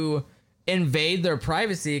to invade their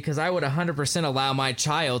privacy, because I would 100% allow my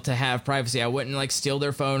child to have privacy. I wouldn't like steal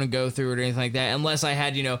their phone and go through it or anything like that unless I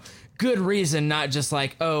had good reason, not just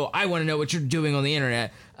like, oh, I want to know what you're doing on the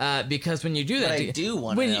internet, because when you do that, but I do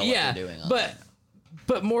want to know what you're doing on that.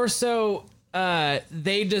 But more so,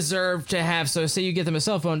 they deserve to have, so say you get them a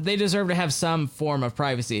cell phone, they deserve to have some form of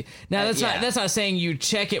privacy. Now that's not saying you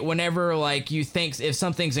check it whenever like you think if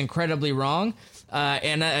something's incredibly wrong.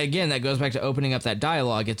 And again, that goes back to opening up that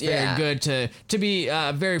dialogue. It's very good to be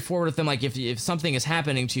very forward with them. Like if something is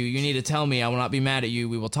happening to you, you need to tell me. I will not be mad at you.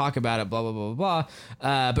 We will talk about it. Blah blah blah blah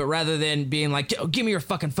blah. But rather than being like, give me your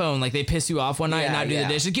fucking phone, like they piss you off one night and not do the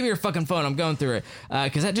dishes, give me your fucking phone. I'm going through it,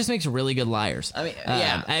 because that just makes really good liars. I mean,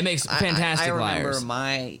 it makes fantastic liars. I remember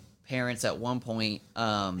my parents at one point.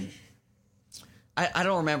 I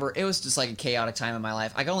don't remember. It was just like a chaotic time in my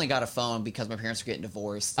life. I only got a phone because my parents were getting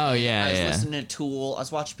divorced. Oh, yeah, I was listening to Tool. I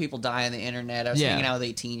was watching people die on the internet. I was hanging out with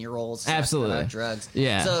 18-year-olds. Absolutely. About drugs.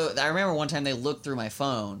 Yeah. So I remember one time they looked through my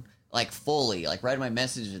phone, like fully, like read my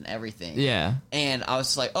messages and everything. Yeah. And I was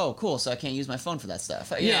just like, oh, cool. So I can't use my phone for that stuff.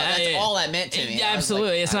 That's all that meant to me. Yeah,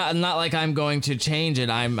 absolutely. Like, it's not like I'm going to change it.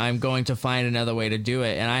 I'm going to find another way to do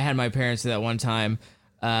it. And I had my parents do that one time.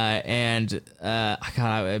 God,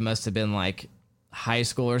 it must have been like high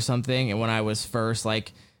school or something, and when I was first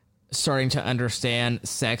like starting to understand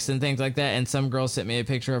sex and things like that, and some girl sent me a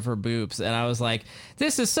picture of her boobs, and I was like,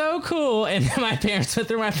 this is so cool. And then my parents went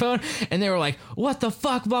through my phone and they were like, what the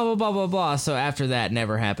fuck, blah blah blah blah blah. So after that,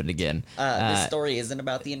 never happened again. This story isn't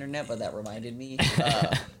about the internet, but that reminded me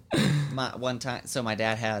one time. So my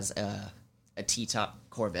dad has a T-top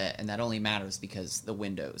Corvette, and that only matters because the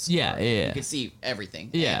windows you can see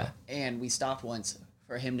everything. And we stopped once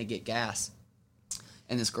for him to get gas.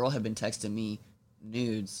 And this girl had been texting me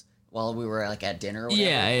nudes while we were like at dinner or whatever.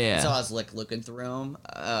 And so I was like looking through them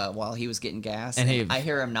while he was getting gas. And I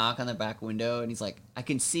hear him knock on the back window, and he's like, I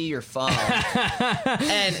can see your phone.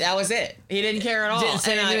 And that was it. He didn't care at all.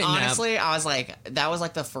 Honestly, I was like, that was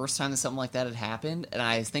like the first time that something like that had happened. And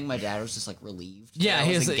I think my dad was just like relieved. Yeah,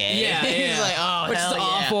 he was like, gay. He was like, oh, which is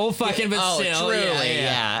awful, fucking, but still. Truly,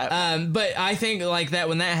 but I think like that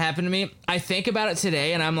when that happened to me, I think about it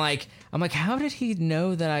today, and I'm like, how did he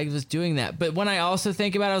know that I was doing that? But when I also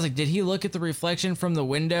think about it, I was like, did he look at the reflection from the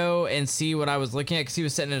window and see what I was looking at? Because he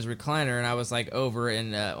was sitting in his recliner, and I was like over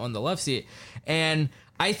in on the left seat. And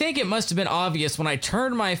I think it must have been obvious when I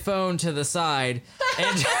turned my phone to the side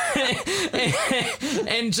and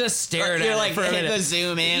and just stared at it for a minute. The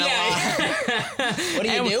zoom in. What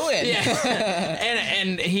are you doing?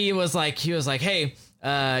 And he was like, hey,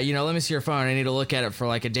 let me see your phone. I need to look at it for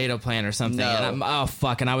like a data plan or something. And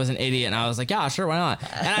and I was an idiot. And I was like, yeah, sure, why not?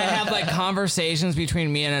 And I had like conversations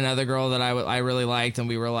between me and another girl that I really liked, and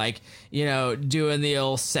we were like, doing the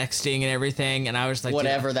old sexting and everything. And I was like,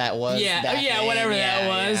 whatever that was. Whatever that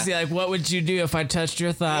was. Yeah, like, what would you do if I touched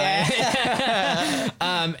your thigh?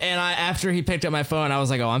 And after he picked up my phone, I was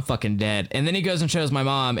like, oh, I'm fucking dead. And then he goes and shows my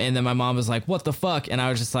mom, and then my mom was like, what the fuck? And I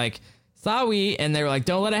was just like, sorry. And they were like,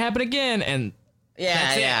 don't let it happen again. And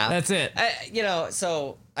that's it.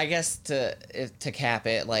 So I guess to cap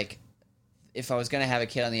it, like, if I was going to have a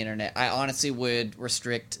kid on the internet, I honestly would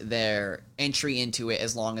restrict their entry into it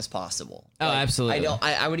as long as possible. Oh, like, absolutely.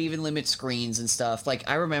 I would even limit screens and stuff. Like,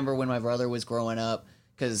 I remember when my brother was growing up,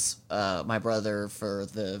 because my brother, for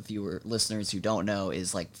the listeners who don't know,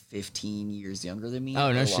 is like 15 years younger than me.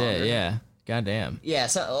 Oh, no or shit. longer. Yeah. Goddamn. Yeah,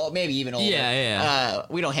 so maybe even older. Yeah.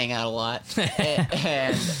 We don't hang out a lot,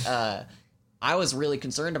 and I was really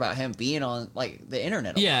concerned about him being on like the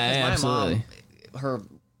internet. Yeah, my absolutely. Mom, her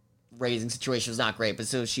raising situation was not great, but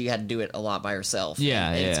so she had to do it a lot by herself.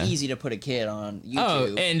 Yeah, and yeah. it's easy to put a kid on YouTube.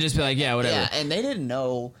 Oh, and just be like, yeah, whatever. Yeah, and they didn't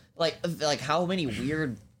know like how many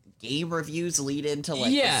weird game reviews lead into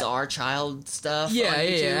like bizarre child stuff. Yeah, on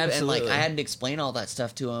YouTube. yeah, absolutely. And like I had to explain all that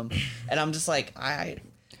stuff to him, and I'm just like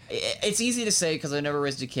it's easy to say because I never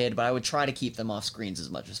raised a kid, but I would try to keep them off screens as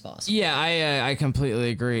much as possible. Yeah, I completely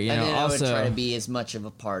agree. You and know, then also I would try to be as much of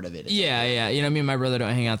a part of it. As yeah. You know, me and my brother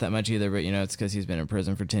don't hang out that much either, but you know, it's because he's been in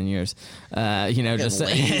prison for 10 years. You know, just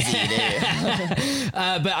lazy, dude.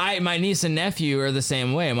 but my niece and nephew are the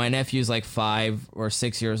same way. My nephew's like 5 or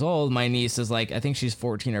 6 years old. My niece is like, I think she's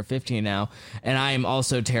 14 or 15 now, and I am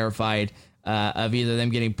also terrified of either them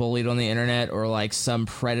getting bullied on the internet or like some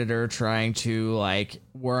predator trying to like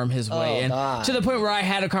worm his way in. God. To the point where I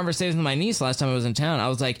had a conversation with my niece last time I was in town. I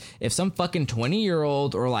was like, if some fucking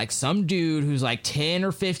 20-year-old or like some dude who's like 10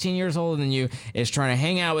 or 15 years older than you is trying to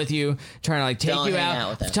hang out with you, trying to like take Don't you hang out, out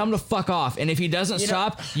with them. tell him to fuck off. And if he doesn't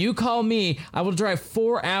stop, you call me. I will drive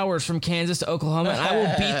 4 hours from Kansas to Oklahoma and I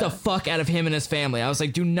will beat the fuck out of him and his family. I was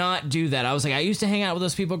like, do not do that. I was like, I used to hang out with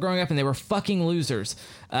those people growing up and they were fucking losers.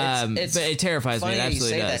 But it terrifies me. It absolutely you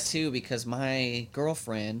say does. that too, because my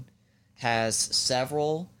girlfriend has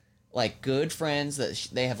several like good friends that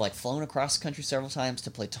they have like flown across the country several times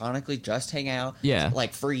to platonically just hang out. Yeah.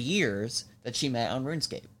 Like for years that she met on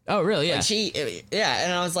RuneScape. Oh, really? Yeah. Like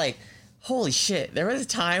and I was like, holy shit, there was a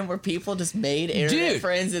time where people just made internet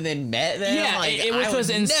friends and then met them. Yeah, like, it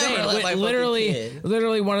was insane.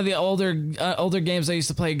 Literally one of the older games I used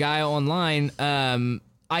to play, Gaia Online.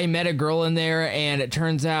 I met a girl in there, and it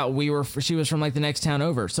turns out she was from like the next town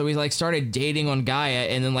over. So we like started dating on Gaia,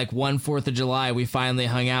 and then like 4th of July, we finally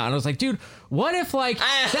hung out. And I was like, dude, what if like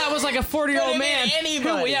that was like a 40-year-old man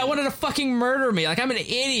who wanted to fucking murder me? Like, I'm an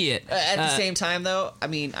idiot. At the same time, though, I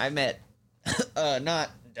mean, I met not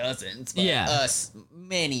dozens, but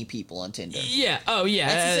many people on Tinder. Yeah. Oh, yeah.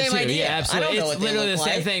 That's the same idea. Yeah, absolutely. I don't know it's what they literally look the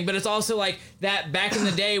same like. thing, but it's also like that back in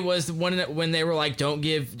the day was when they were like, don't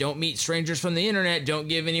meet strangers from the internet, don't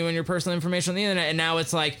give anyone your personal information on the internet, and now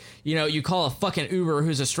it's like, you know, you call a fucking Uber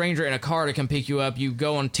who's a stranger in a car to come pick you up. You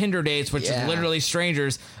go on Tinder dates, which is literally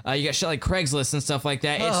strangers. You got shit like Craigslist and stuff like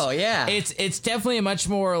that. It's definitely a much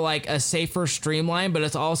more like a safer streamline, but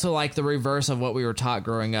it's also like the reverse of what we were taught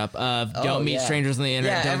growing up of don't meet strangers on the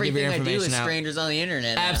internet, don't give your information I do is out. Strangers on the internet.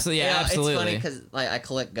 Absolutely, yeah, absolutely. It's funny because like I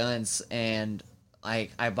collect guns and I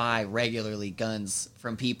buy regularly guns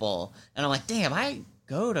from people, and I'm like, damn, I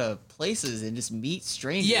go to places and just meet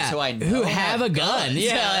strangers who I know who have a gun. Guns.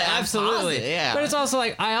 Yeah, absolutely. Positive, yeah, but it's also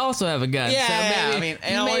like I also have a gun. Yeah, so maybe, I mean,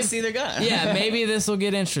 I always see their gun. Yeah, maybe this will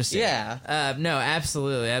get interesting. Yeah. No,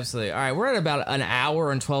 absolutely. All right, we're at about an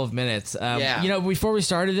hour and 12 minutes. You know, before we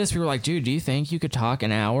started this, we were like, dude, do you think you could talk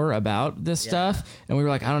an hour about this stuff? And we were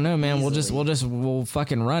like, I don't know, man. We'll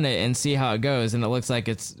fucking run it and see how it goes. And it looks like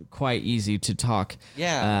it's quite easy to talk.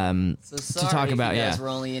 Yeah. So sorry to talk about. You guys were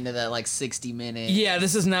only into that like 60 minutes. Yeah,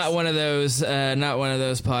 this is not one of those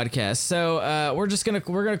podcasts. So we're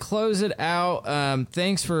gonna close it out.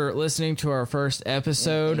 Thanks for listening to our first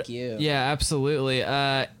episode. Thank you. Yeah, absolutely.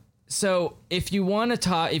 So if you want a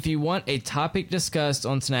topic discussed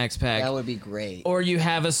on Snacks Pack, that would be great. or you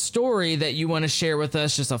have a story that you want to share with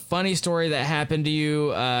us, just a funny story that happened to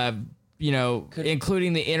you,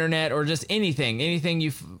 including the internet or just anything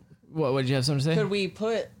what would you have something to say? Could we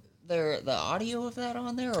put the audio of that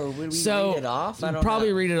on there, or would we read it off? I don't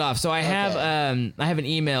probably know. read it off. So I have an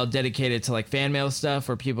email dedicated to like fan mail stuff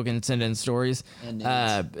where people can send in stories. And news.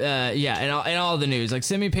 And all the news. Like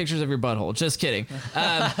send me pictures of your butthole. Just kidding.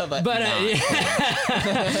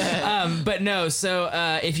 But no.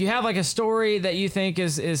 So if you have like a story that you think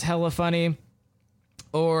is hella funny,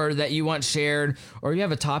 or that you want shared, or you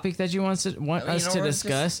have a topic that you want us to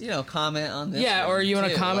discuss. Just, comment on this. Yeah, or you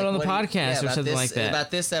want to comment on the podcast or something like that.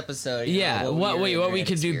 About this episode. What we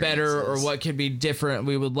could do better or what could be different.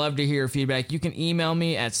 We would love to hear your feedback. You can email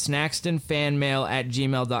me at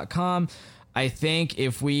snackstonfanmail@gmail.com. I think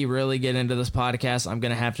if we really get into this podcast, I'm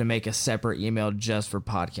going to have to make a separate email just for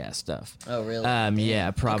podcast stuff. Oh, really?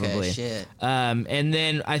 Yeah, probably. Okay, shit. And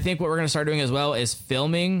then I think what we're going to start doing as well is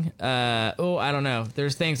filming. I don't know.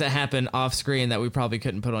 There's things that happen off screen that we probably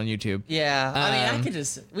couldn't put on YouTube. Yeah. I mean,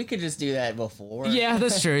 we could just do that before. Yeah,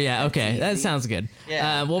 that's true. Yeah. Okay. That sounds good.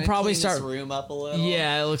 Yeah. We'll probably start this room up a little.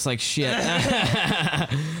 Yeah, it looks like shit.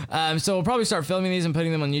 So we'll probably start filming these and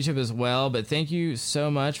putting them on YouTube as well. But thank you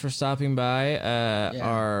so much for stopping by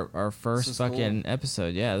our first fucking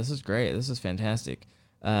episode. Yeah, this is great. This is fantastic.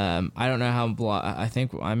 I don't know how. I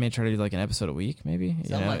think I may try to do like an episode a week, maybe.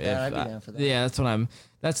 Something like that. I'd be down for that. Yeah,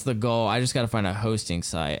 that's the goal. I just got to find a hosting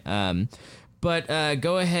site. But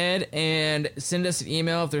go ahead and send us an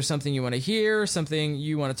email if there's something you want to hear, something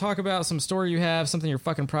you want to talk about, some story you have, something you're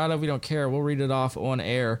fucking proud of. We don't care. We'll read it off on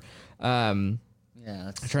air. I'm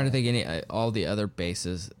trying to think all the other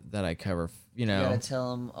bases that I cover. You gotta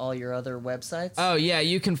tell them all your other websites. Oh yeah,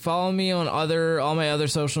 you can follow me on all my other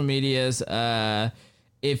social medias.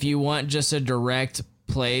 If you want just a direct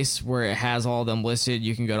place where it has all of them listed,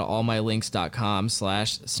 you can go to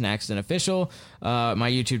allmylinks.com/SnackstonOfficial.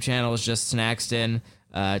 My YouTube channel is just Snackston,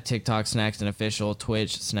 TikTok Snackston Official,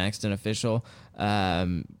 Twitch Snackston Official.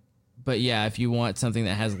 But yeah, if you want something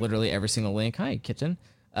that has literally every single link, hi Kitchen.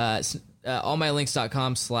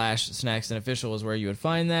 Allmylinks.com/Snackston Official is where you would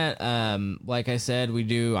find that. Like I said,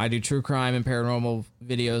 I do true crime and paranormal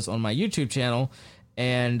videos on my YouTube channel.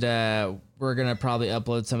 And we're going to probably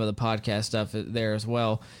upload some of the podcast stuff there as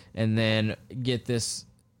well, and then get this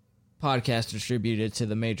podcast distributed to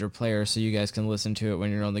the major players so you guys can listen to it when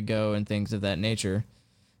you're on the go and things of that nature.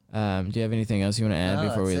 Do you have anything else you want to add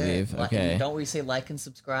before we leave? Okay. Don't we say like and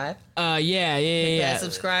subscribe? Yeah. Hit that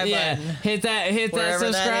subscribe button. Hit that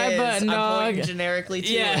subscribe button, dog. I'm pointing generically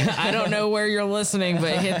to it. I don't know where you're listening,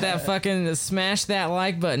 but hit that fucking smash that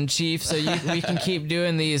like button, Chief, so we can keep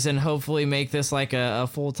doing these and hopefully make this like a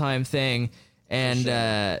full-time thing and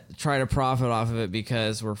try to profit off of it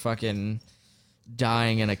because we're fucking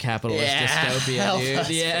dying in a capitalist dystopia, dude.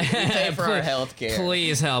 Yeah, we pay for our health care.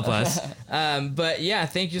 Please help us. But yeah,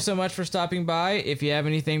 thank you so much for stopping by. If you have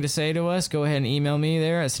anything to say to us, go ahead and email me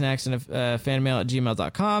there at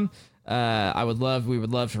snacksandfanmail@gmail.com. We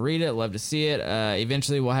would love to read it, love to see it.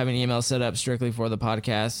 Eventually we'll have an email set up strictly for the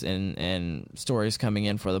podcast and stories coming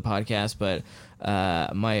in for the podcast, but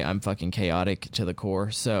I'm fucking chaotic to the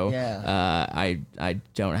core, so I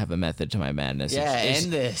don't have a method to my madness.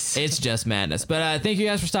 It's just madness. But thank you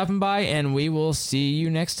guys for stopping by, and we will see you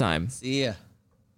next time. See ya.